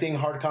expecting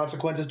hard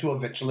consequences to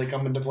eventually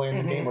come into play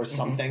in the game or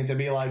something to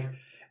be like.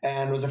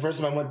 And it was the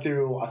first time I went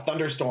through a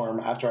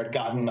thunderstorm after I'd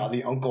gotten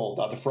the uncle,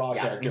 the frog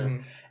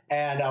character.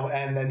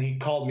 And then he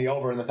called me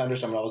over in the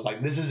thunderstorm and I was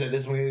like, this is it.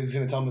 This is when he's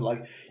going to tell me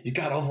like, you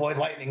got to avoid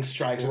lightning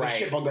strikes or the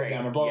ship will go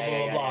down or blah,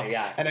 blah,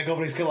 blah. And I go,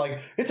 but he's like,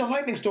 it's a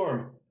lightning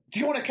storm. Do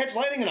you want to catch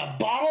lightning in a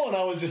bottle? And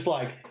I was just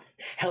like,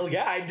 hell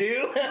yeah, I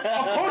do.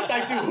 Of course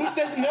I do. Who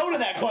says no to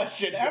that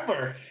question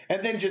ever?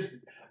 And then just,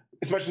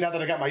 especially now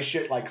that I got my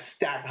shit like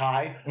stacked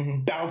high,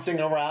 bouncing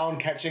around,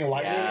 catching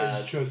lightning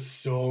is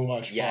just so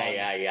much fun.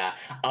 Yeah.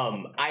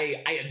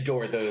 I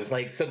adore those.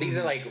 Like, so these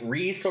are like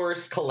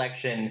resource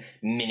collection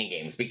mini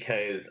games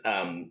because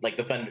like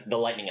the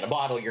lightning in a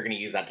bottle, you're going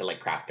to use that to like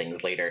craft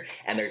things later.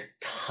 And there's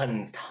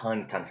tons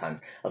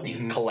of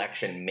these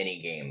collection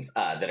mini games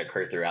that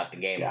occur throughout the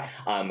game. Yeah.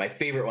 My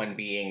favorite one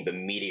being the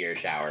meteor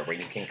shower, where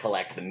you can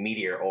collect the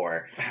meteor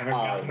ore. I haven't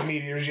gotten the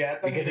meteors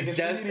yet.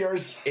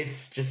 Because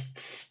it's just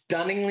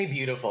stunningly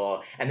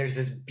beautiful, and there's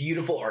this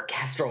beautiful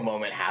orchestral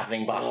moment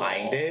happening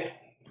behind it.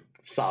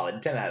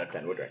 Solid 10 out of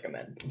 10 would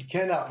recommend. We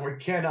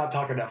cannot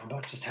talk enough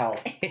about just how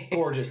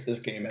gorgeous this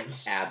game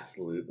is.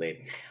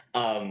 Absolutely.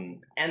 And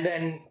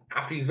then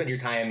after you spend your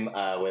time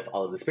with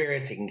all of the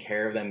spirits, taking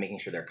care of them, making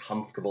sure they're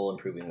comfortable,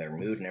 improving their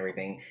mood and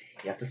everything,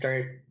 you have to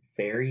start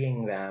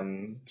ferrying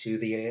them to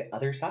the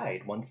other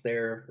side once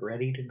they're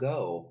ready to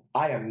go.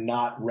 I am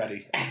not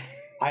ready.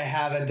 I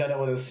haven't done it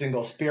with a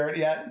single spirit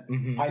yet.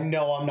 I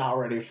know I'm not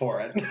ready for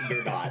it.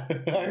 You're not.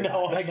 I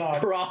know I'm not.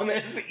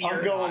 Promise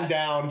I'm going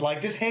down.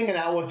 Like, just hanging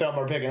out with them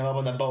or picking them up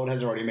on the boat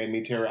has already made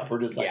me tear up. We're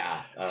just like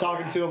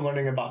talking to them,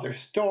 learning about their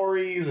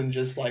stories, and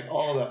just like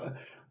all the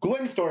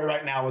Gwen's story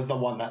right now is the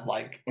one that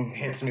like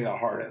hits me the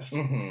hardest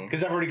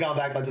because I've already gone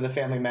back like to the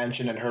family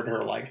mansion and heard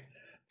her like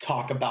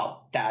talk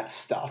about that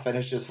stuff, and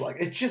it's just like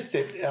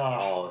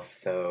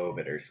so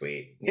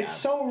bittersweet. Yeah.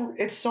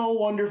 It's so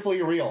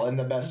wonderfully real in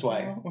the best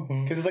way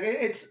because it's like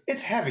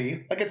it's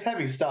heavy, like it's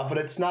heavy stuff, but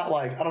it's not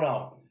like, I don't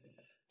know.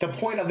 The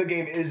point of the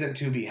game isn't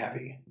to be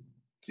heavy.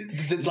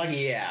 Like,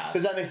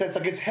 does that make sense?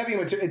 Like, it's heavy.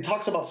 It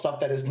talks about stuff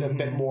that is a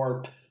bit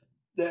more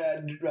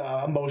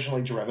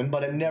emotionally driven,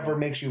 but it never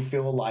makes you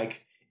feel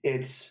like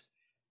it's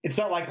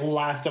not like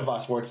Last of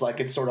Us where it's like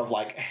it's sort of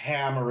like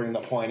hammering the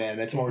point in.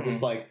 It's more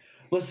just like,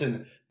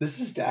 listen, this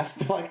is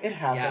death. Like, it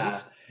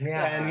happens.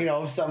 Yeah. And you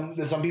know, some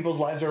people's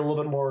lives are a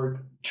little bit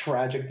more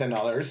tragic than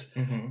others,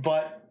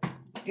 but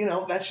you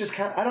know, that's just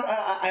kind of,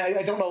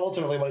 I don't know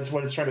ultimately what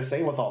it's trying to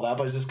say with all that,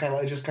 but it's just kind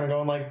of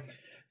going like,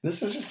 this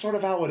is just sort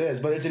of how it is,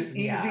 but it's an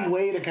easy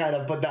way to kind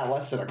of put that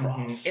lesson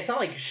across. It's not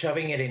like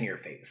shoving it in your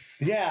face.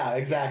 Yeah,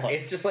 exactly.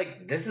 It's just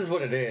like, this is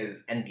what it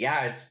is. And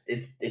yeah,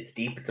 it's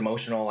deep, it's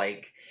emotional,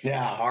 like,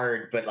 it's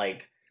hard, but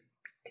like,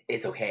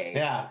 it's okay.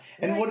 Yeah.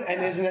 And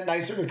and isn't it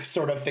nicer to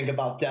sort of think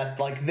about death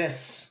like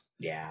this?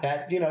 Yeah.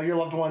 That, you know, your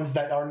loved ones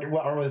that aren't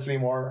with us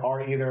anymore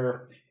are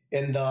either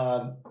in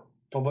the,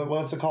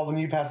 what's it called when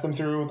you pass them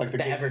through? Like the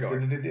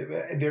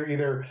Everdoor. They're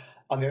either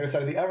on the other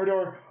side of the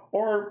Everdoor,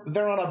 or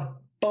they're on a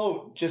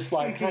boat just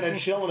like kind of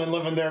chilling and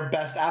living their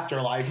best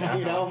afterlife,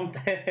 you know?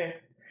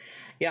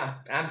 Yeah,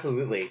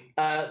 absolutely.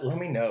 Let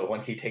me know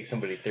once you take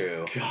somebody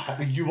through.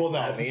 God, you will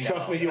know.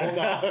 Trust me, you will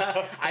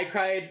know. I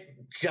cried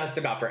just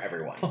about for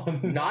everyone.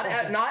 Not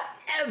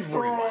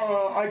everyone.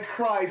 I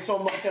cry so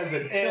much as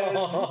it is.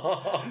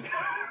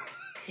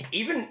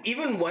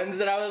 Even ones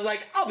that I was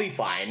like, I'll be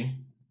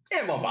fine.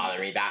 It won't bother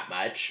me that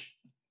much.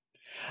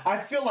 I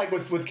feel like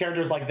with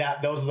characters like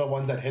that, those are the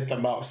ones that hit the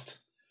most.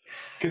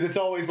 Because it's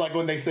always like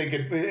when they say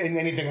in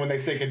anything when they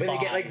say goodbye. When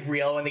they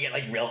get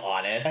like real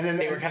honest. And then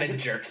they were kind of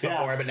jerks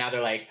before, but now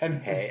they're like,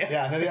 hey.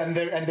 Yeah,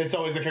 and it's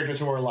always the characters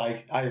who are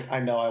like, I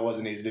know I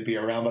wasn't easy to be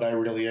around, but I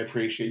really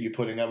appreciate you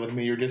putting up with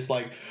me. You're just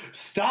like,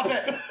 stop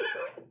it.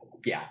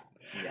 Yeah.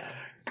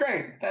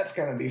 Great. That's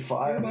going to be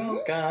fun. You're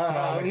welcome.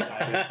 I'm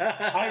excited.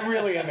 I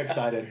really am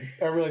excited.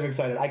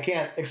 I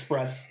can't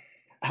express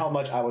how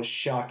much I was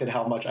shocked at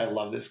how much I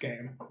love this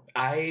game.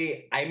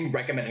 I'm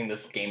recommending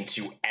this game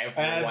to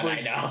everyone I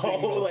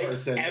know. Like,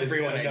 person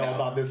everyone I know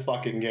about this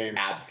fucking game.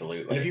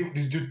 Absolutely. And if you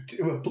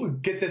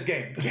get this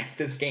game.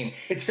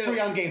 It's free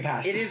on Game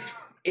Pass.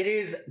 It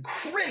is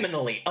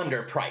criminally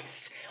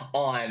underpriced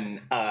on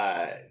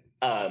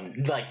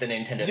like the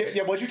Nintendo Switch.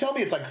 Yeah, what'd you tell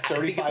me? It's like $35.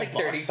 I think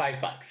it's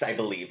like $35, I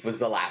believe, was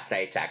the last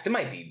I checked. It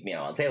might be, you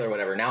know, on sale or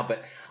whatever now,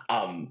 but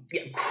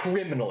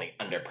criminally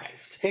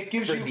underpriced. It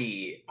gives for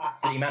the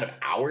amount of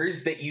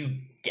hours that you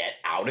get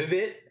out of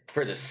it,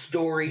 for the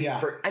story.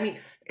 Yeah.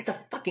 It's a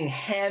fucking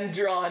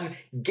hand-drawn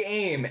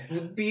game.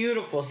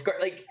 Beautiful score,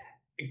 like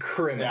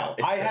criminal.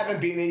 Yeah, I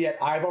haven't beaten it yet.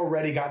 I've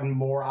already gotten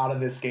more out of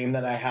this game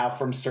than I have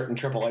from certain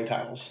AAA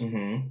titles.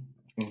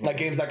 Like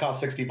games that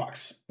cost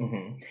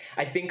 $60.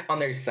 I think on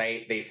their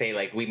site they say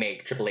like, we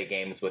make AAA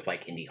games with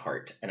like indie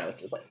heart, and I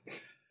was just like,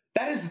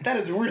 that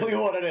is really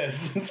what it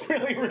is. It's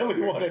really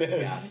what it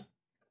is.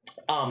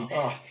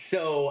 Yeah.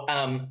 So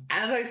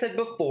as I said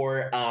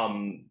before,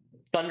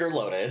 Thunder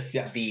Lotus,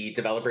 the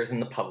developers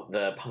and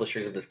the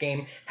publishers of this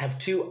game, have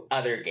two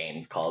other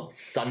games called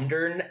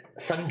Sundered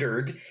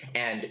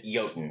and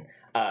Jotun.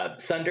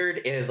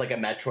 Sundered is like a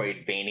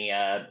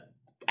Metroidvania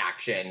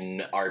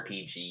action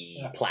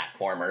RPG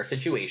platformer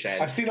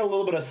situation. I've seen a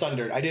little bit of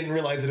Sundered. I didn't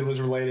realize that it was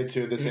related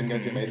to the same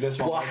guys who made this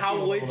one. Well,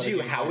 how would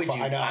you?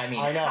 I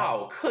know.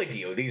 How could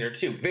you? These are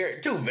two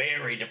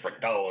very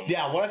different tones.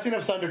 Yeah, what I've seen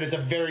of Sundered, it's a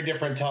very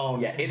different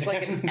tone. Yeah, it's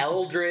like an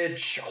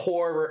eldritch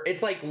horror.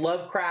 It's like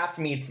Lovecraft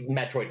meets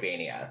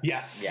Metroidvania.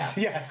 Yes. Yeah.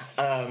 Yes.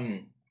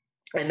 And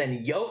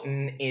then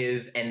Jotun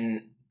is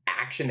an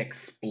action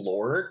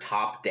explorer,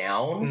 top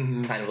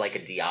down, kind of like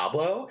a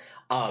Diablo.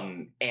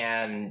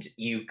 And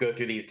you go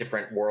through these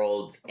different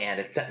worlds, and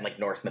it's set in like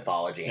Norse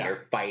mythology, and you're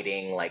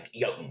fighting like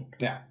Jotun.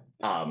 Yeah.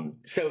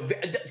 So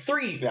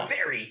three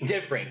very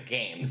different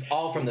games,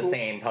 all from the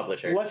same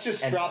publisher. Let's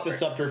just drop the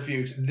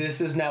subterfuge.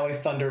 This is now a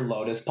Thunder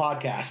Lotus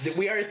podcast.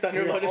 We are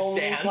Thunder Lotus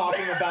stands. Only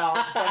talking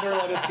about Thunder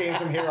Lotus games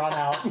from here on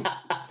out.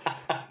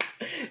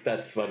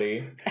 That's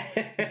funny.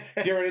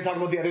 You're ready to talk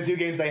about the other two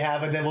games they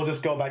have, and then we'll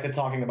just go back to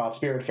talking about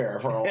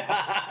Spiritfarer for a while.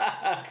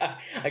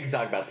 I can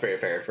talk about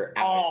Spiritfarer for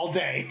hours. All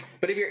day.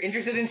 But if you're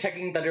interested in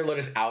checking Thunder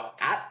Lotus out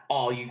at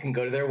all, you can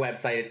go to their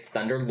website. It's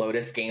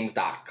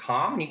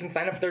thunderlotusgames.com, and you can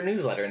sign up for their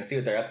newsletter and see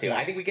what they're up to. Yeah.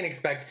 I think we can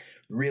expect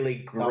really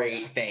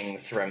great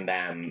things from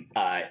them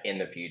in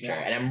the future.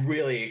 And I'm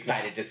really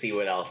excited to see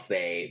what else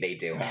they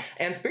do. Yeah.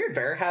 And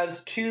Spiritfarer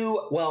has two,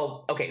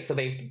 so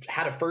they've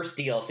had a first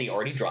DLC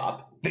already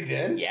drop. They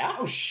did? Yeah.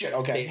 Oh shit.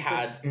 Okay. They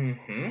had.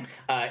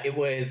 It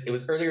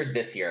was earlier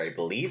this year, I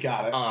believe.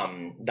 Got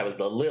it. That was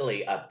the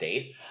Lily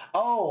update.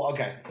 Oh,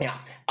 okay. Yeah.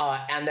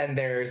 And then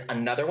there's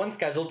another one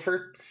scheduled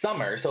for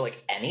summer, so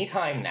like any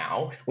time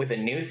now, with a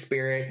new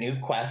spirit, new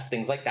quests,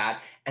 things like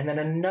that. And then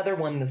another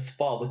one this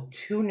fall with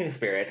 2 new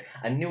spirits,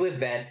 a new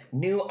event,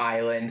 new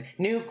island,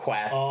 new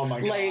quest. Oh my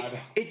god! Like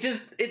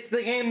it's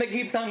the game that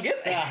keeps on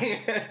giving.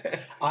 Yeah.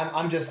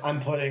 I'm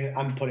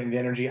putting the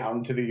energy out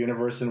into the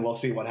universe, and we'll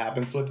see what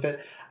happens with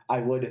it. I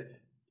would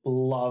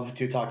love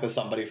to talk to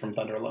somebody from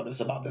Thunder Lotus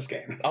about this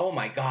game. Oh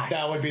my gosh,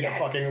 that would be the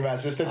fucking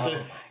best. Just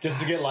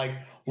to get like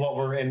what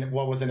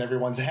was in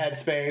everyone's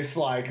headspace,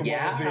 like what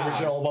was the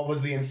original, what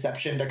was the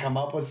inception to come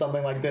up with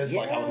something like this.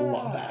 Like I would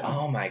love that.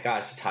 Oh my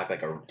gosh, to talk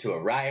like to a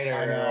writer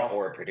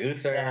or a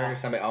producer or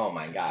somebody. Oh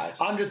my gosh,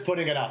 I'm just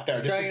putting it out there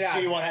just to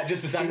see what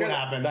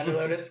happens. Thunder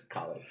Lotus,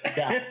 call us.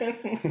 Yeah,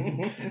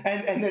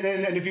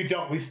 and if you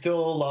don't, we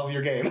still love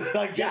your game.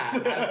 Like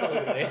just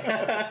absolutely.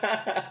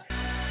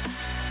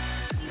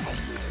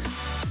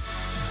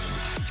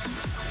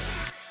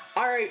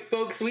 All right,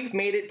 folks, we've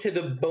made it to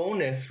the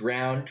bonus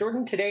round.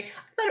 Jordan, today,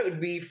 I thought it would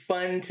be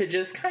fun to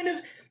just kind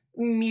of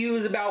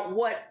muse about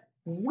what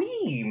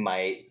we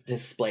might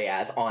display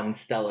as on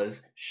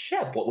Stella's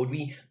ship. What would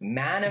we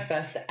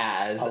manifest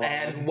as,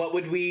 and what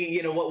would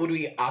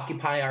we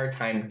occupy our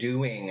time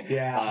doing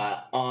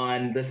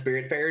on the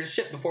Spiritfarer's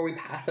ship before we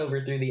pass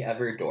over through the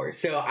Everdoor?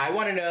 So I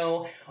want to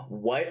know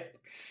what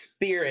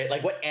spirit,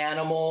 like what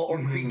animal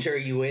or creature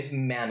you would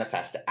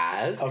manifest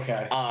as.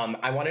 Okay.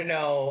 I want to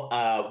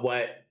know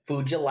what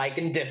food you like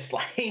and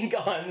dislike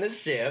on the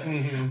ship,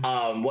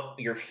 what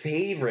your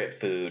favorite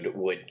food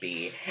would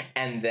be,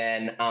 and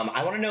then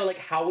I want to know, like,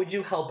 how would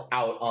you help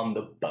out on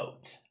the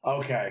boat?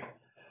 Okay.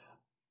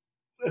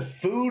 The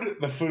food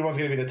one's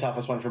going to be the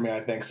toughest one for me,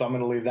 I think, so I'm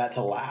going to leave that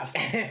to last,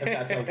 if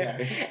that's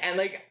okay. And,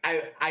 like,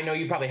 I know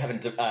you probably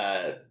haven't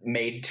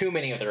made too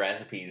many of the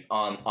recipes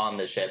on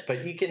the ship,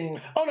 but you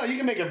can... Oh, no, you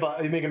can make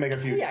a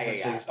few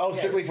things. Oh,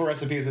 strictly for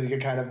recipes that you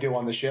can kind of do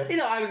on the ship? You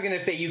know, I was going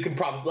to say you can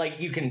probably,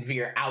 like, you can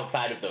veer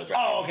outside of those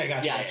recipes. Oh, okay,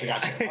 gotcha.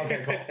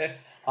 Okay,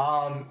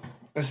 cool.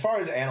 As far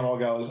as animal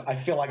goes, I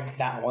feel like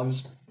that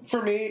one's,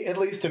 for me, at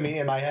least to me,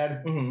 in my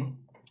head,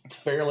 it's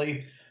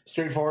fairly...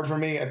 straightforward for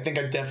me. I think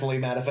I definitely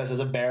manifest as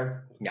a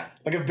bear. Yeah.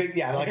 Like a big,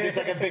 just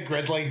like a big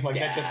grizzly. Like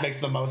that just makes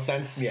the most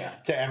sense to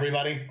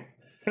everybody.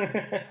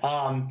 But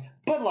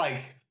like,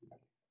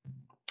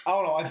 I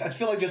don't know. I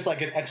feel like just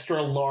like an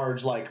extra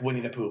large, like Winnie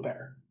the Pooh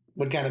bear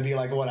would kind of be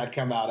like what I'd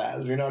come out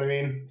as. You know what I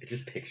mean? I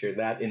just picture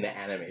that in the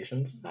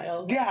animation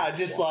style. Yeah,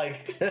 just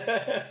like,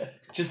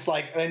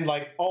 and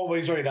like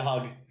always ready to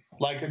hug.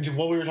 Like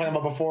what we were talking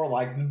about before,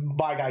 like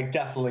my guy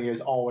definitely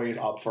is always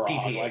up for a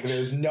hug. Like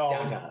there's no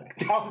down to hug.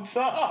 Down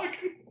to hug.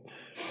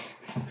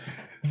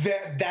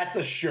 That's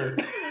a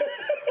shirt.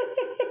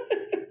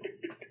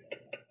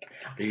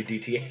 Are you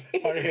DTH?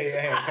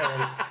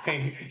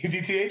 Hey, you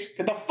DTH?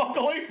 Get the fuck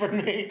away from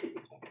me.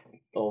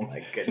 Oh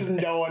my goodness.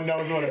 No one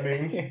knows what it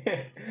means.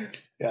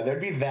 Yeah,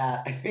 there'd be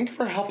that. I think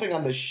for helping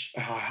on the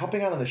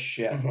helping out on the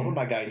ship, what would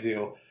my guy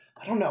do?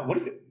 I don't know. What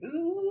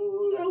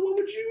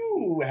would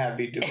you have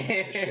me do on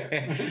the ship?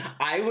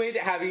 I would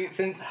have you,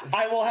 since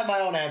I will have my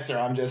own answer.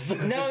 I'm just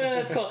no,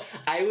 that's cool.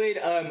 I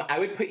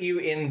would put you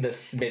in the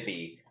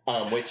smithy.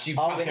 Which you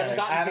probably haven't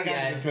gotten to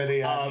yet. The smithy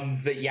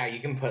yet. But yeah,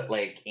 you can put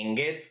like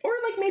ingots, or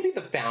like maybe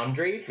the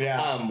foundry,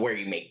 where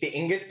you make the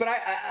ingots. But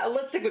I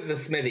let's stick with the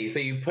smithy. So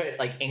you put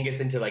like ingots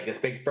into like this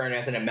big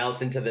furnace, and it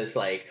melts into this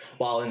like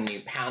ball, and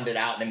you pound it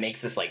out, and it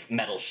makes this like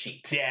metal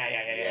sheet.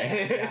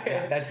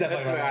 Yeah. That's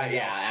definitely absolutely.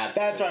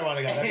 That's where I want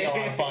to go. That'd be a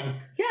lot of fun.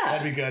 Yeah,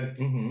 that'd be good.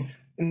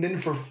 And then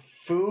for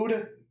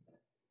food,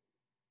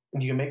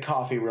 you can make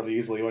coffee really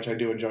easily, which I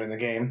do enjoy in the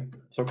game.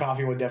 So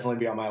coffee would definitely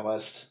be on my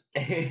list.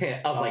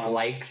 Of like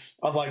likes?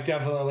 Of like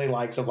definitely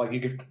likes of like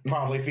you could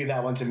probably feed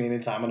that one to me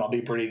anytime and I'll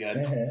be pretty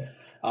good.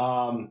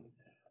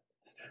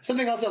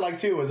 Something else I like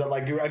too is that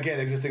like again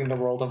existing in the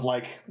world of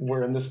like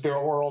we're in the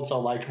spirit world, so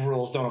like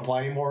rules don't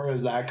apply anymore,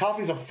 is that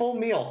coffee's a full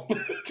meal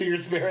to your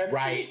spirits.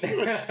 Right.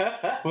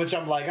 which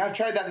I'm like, I've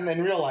tried that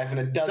in real life and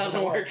it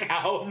doesn't work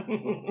out.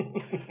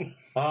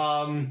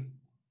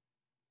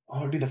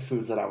 What would be the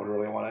foods that I would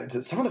really want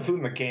to... Some of the food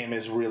in the game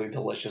is really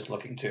delicious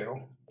looking,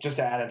 too. Just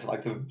to add it to,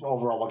 like, the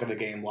overall look of the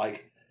game,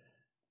 like,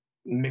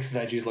 mixed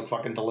veggies look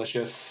fucking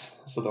delicious.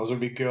 So those would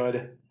be good.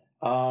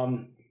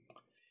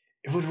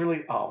 It would really...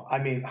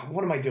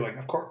 what am I doing?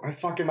 Of course,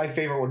 my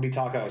favorite would be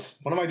tacos.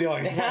 What am I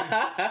doing?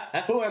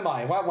 Who am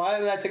I? Why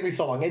did that take me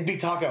so long? It'd be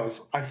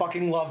tacos. I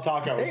fucking love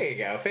tacos. There you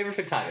go. Favorite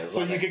food, tacos.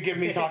 So you could give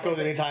me tacos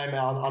anytime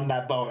on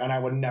that boat, and I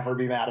would never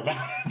be mad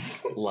about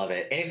it. Love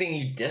it. Anything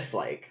you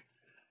dislike?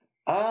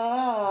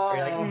 Or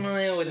you're like,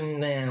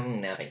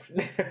 no thanks.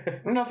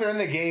 I don't know if they're in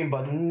the game,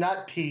 but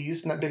not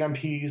peas. Not big on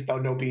peas.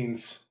 No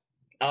beans.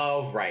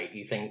 Oh, right.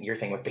 Your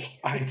thing with beans.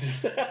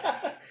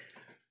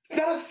 It's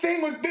not a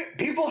thing with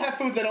people have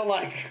foods they don't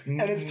like,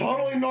 and it's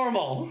totally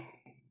normal.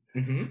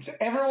 So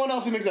everyone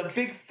else who makes a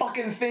big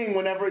fucking thing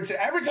whenever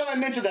every time I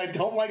mention that I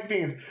don't like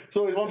beans.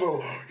 So always one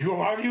go,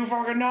 how do you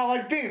fucking not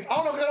like beans? I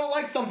don't know because I don't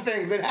like some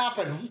things. It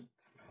happens.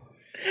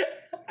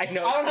 I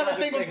know. I don't have a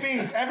thing with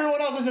beans.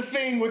 Everyone else has a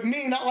thing with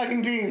me not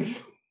liking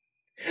beans.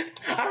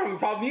 I don't have a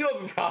problem. You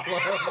have a problem.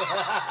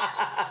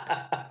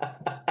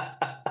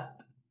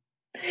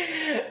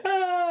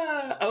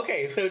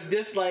 Okay, so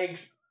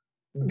dislikes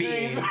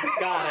beans.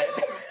 Got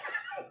it.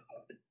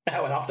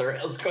 That went off the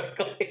rails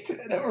quickly.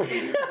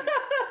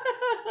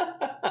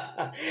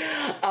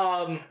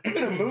 I'm in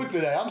a mood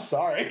today. I'm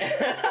sorry.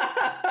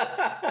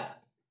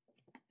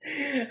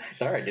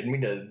 Sorry, I didn't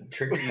mean to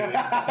trigger you with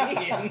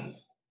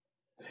beans.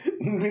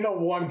 Be the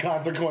one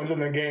consequence in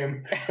the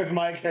game with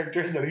my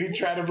character is that if you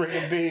try to bring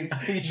in beans,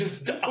 he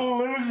just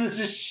loses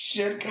his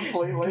shit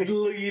completely.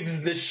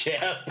 Leaves the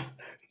ship.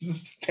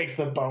 Just takes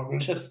the boat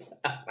and just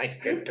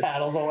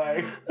paddles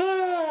away.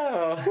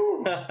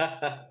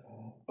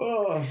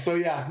 Oh, so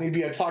yeah,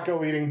 maybe a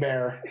taco eating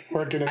bear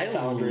working in the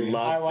foundry.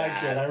 I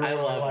like it. I really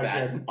like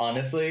that. it.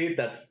 Honestly,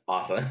 that's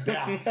awesome.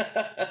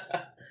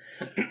 Yeah.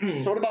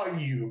 So what about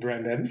you,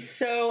 Brendan?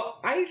 So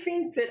I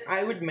think that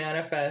I would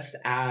manifest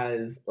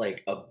as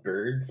like a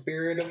bird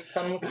spirit of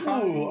some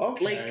kind. Ooh,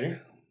 okay.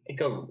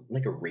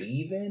 Like a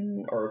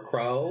raven or a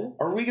crow.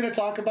 Are we going to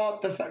talk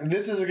about the fact...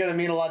 This is going to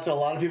mean a lot to a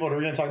lot of people. Are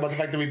we going to talk about the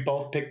fact that we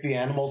both picked the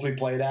animals we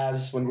played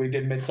as when we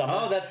did Midsummer?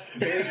 Oh, that's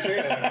very true.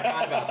 I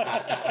forgot about that.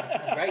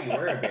 That's right, you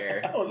were a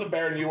bear. I was a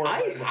bear and you were a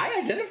bird. I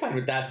identified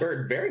with that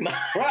bird very much.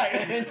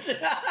 Right.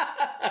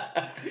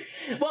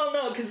 Well,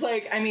 no, because,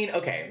 like, I mean,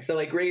 okay, so,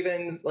 like,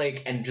 ravens,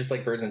 like, and just,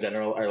 like, birds in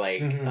general are,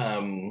 like,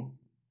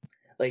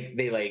 like,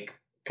 they, like,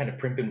 kind of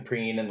primp and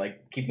preen and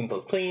like keep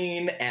themselves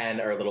clean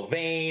and are a little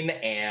vain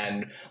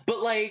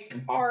but like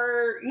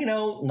are, you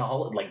know,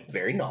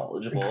 very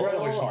knowledgeable,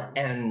 incredibly smart,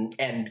 and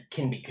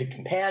can be good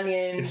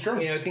companions. It's true,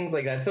 you know, things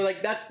like that. So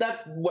like that's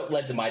what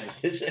led to my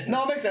decision.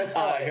 No, it makes sense.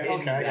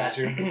 Okay, I got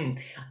you.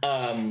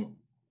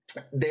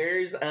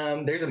 There's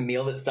a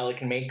meal that Stella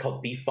can make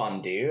called beef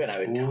fondue, and I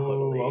would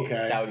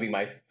that would be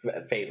my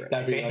favorite.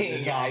 That'd be like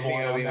the top I think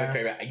that would be my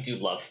favorite. I do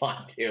love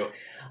fondue.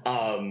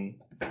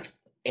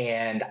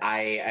 And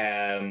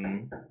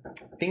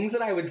things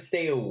that I would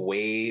stay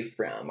away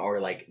from or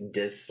like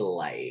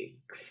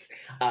dislikes.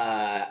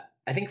 I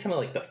think some of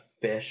like the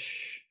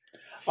fish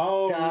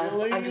stuff.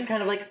 Really? I'm just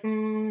kind of like,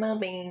 no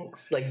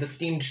thanks. Like the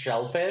steamed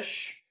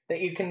shellfish that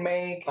you can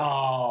make.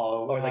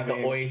 Oh, or like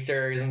the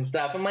oysters and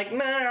stuff. I'm like,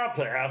 nah, I'll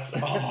pass.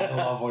 Oh, I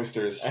love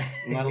oysters.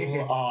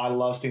 I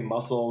love steamed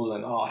mussels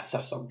and that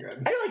stuff's so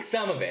good. I do like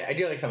some of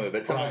it.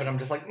 But some of it I'm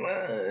just like,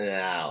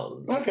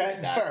 no. Okay,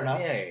 fair enough.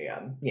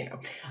 Yeah. You know.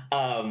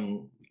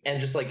 And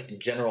just like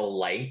general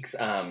likes.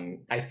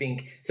 I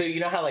think so.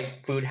 You know how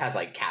like food has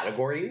like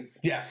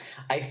categories? Yes.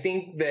 I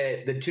think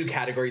that the two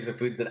categories of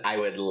foods that I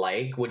would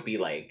like would be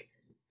like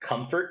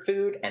comfort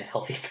food and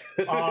healthy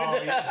food.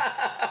 Oh,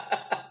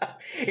 yeah.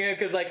 You know,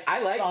 because like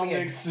I like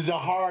it's a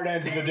hard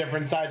ends of the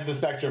different sides of the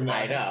spectrum there.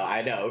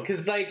 I know,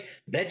 because like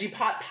veggie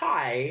pot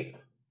pie,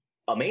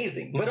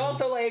 amazing, but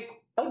also like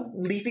a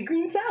leafy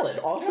green salad,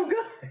 also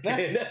good.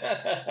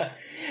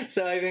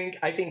 So I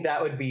think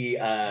that would be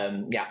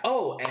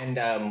Oh,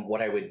 and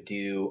what I would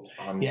do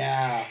on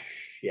the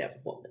ship.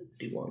 What would I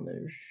do on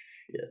the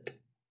ship?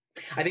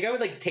 I think I would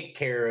like take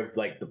care of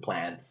like the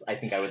plants. I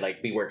think I would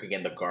like be working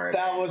in the garden.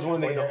 That was one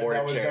of the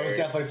orchard. That was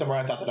definitely somewhere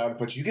I thought that I would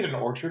put you. You get an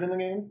orchard in the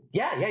game?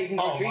 Yeah, you can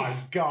grow trees. Oh my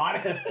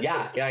god.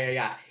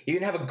 Yeah. You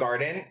can have a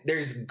garden.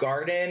 There's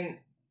garden.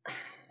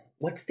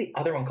 What's the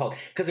other one called?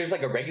 Because there's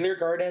like a regular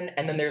garden,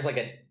 and then there's like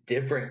a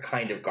different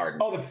kind of garden.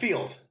 Oh, the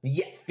field.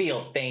 Yeah,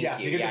 field. Thank you. So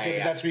you get the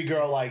field. That's where you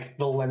grow like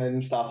the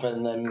linen stuff,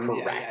 and then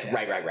correct.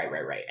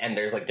 Right. And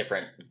there's like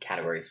different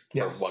categories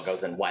for what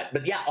goes in what.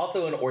 But yeah,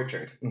 also an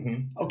orchard.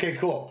 Mm-hmm. Okay,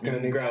 cool. You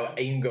can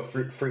grow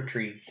fruit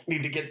trees.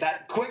 Need to get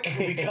that quick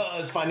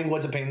because finding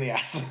wood's a pain in the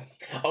ass.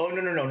 Oh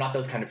no, not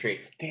those kind of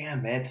trees.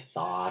 Damn it.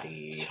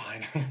 Sorry. It's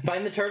fine.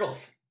 Find the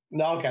turtles.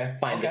 No, okay.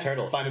 Find the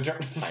turtles. Find the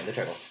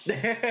turtles.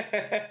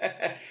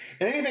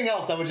 And anything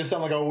else that would just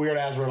sound like a weird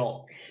ass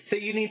riddle. So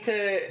you need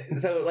to.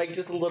 So like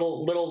just a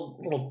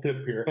little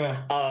tip here.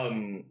 Yeah.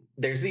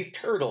 There's these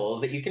turtles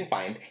that you can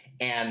find,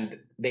 and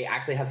they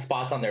actually have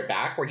spots on their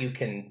back where you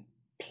can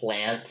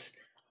plant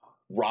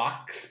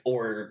rocks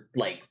or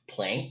like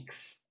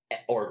planks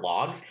or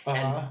logs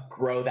and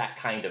grow that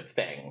kind of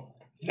thing.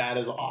 That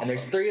is awesome. And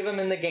there's 3 of them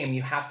in the game.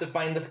 You have to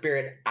find the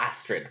spirit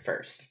Astrid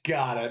first.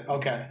 Got it.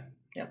 Okay.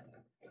 Yep.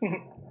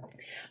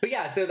 But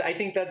yeah, so I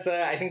think that's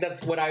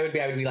what I would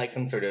be. I would be like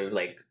some sort of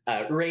like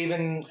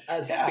raven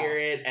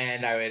spirit,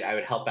 and I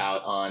would help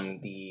out on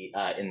the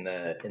in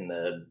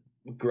the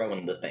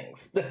growing the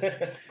things.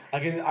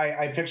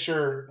 I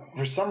picture,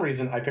 for some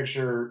reason, I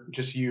picture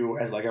just you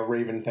as like a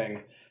raven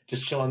thing,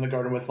 just chilling in the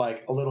garden with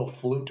like a little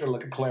flute or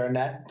like a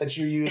clarinet that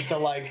you use to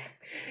like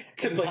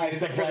to play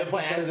music for the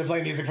plants. To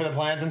play music for the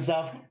plants and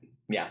stuff.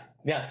 Yeah.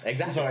 Yeah, exactly.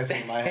 That's what I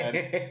say in my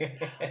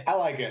head. I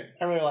like it.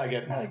 I really like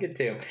it. I like it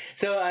too.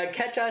 So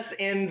catch us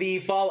in the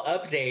fall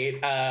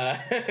update,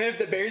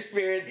 the Bear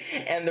Spirit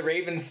and the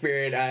Raven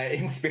Spirit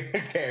in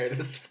Spirit Fair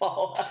this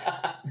fall.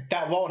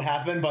 That won't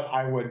happen, but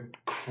I would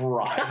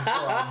cry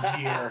for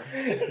a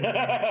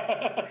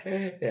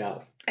year. Yeah.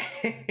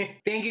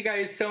 Thank you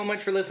guys so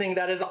much for listening.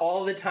 That is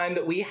all the time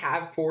that we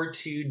have for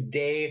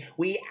today.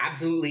 We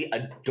absolutely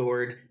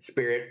adored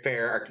Spirit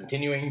Fair, are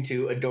continuing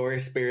to adore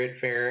Spirit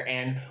Fair,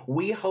 and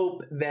we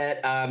hope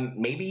that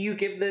maybe you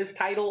give this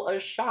title a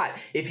shot.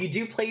 If you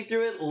do play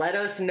through it, let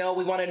us know.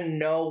 We want to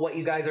know what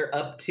you guys are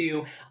up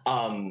to,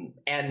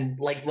 and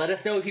let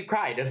us know if you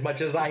cried as much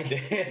as I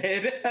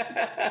did.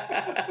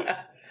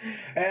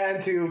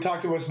 And to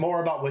talk to us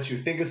more about what you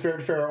think of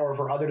Spirit Fair, or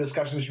for other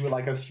discussions you would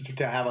like us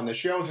to have on the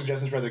show,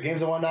 suggestions for other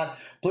games and whatnot,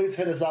 please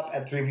hit us up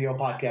at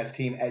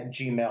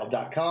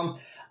 3VOpodcastteam@gmail.com.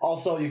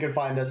 Also, you can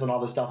find us on all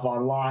the stuff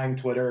online,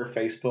 Twitter,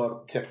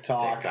 Facebook,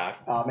 TikTok.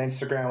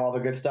 Instagram, all the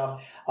good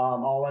stuff,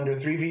 all under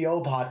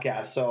 3VO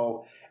Podcast.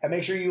 So, and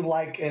make sure you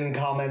like and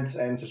comment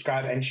and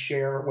subscribe and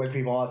share with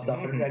people, all that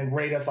stuff, and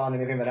rate us on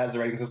anything that has the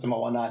rating system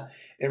and whatnot.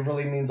 It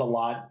really means a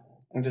lot.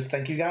 And just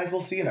thank you guys. We'll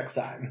see you next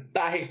time.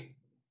 Bye.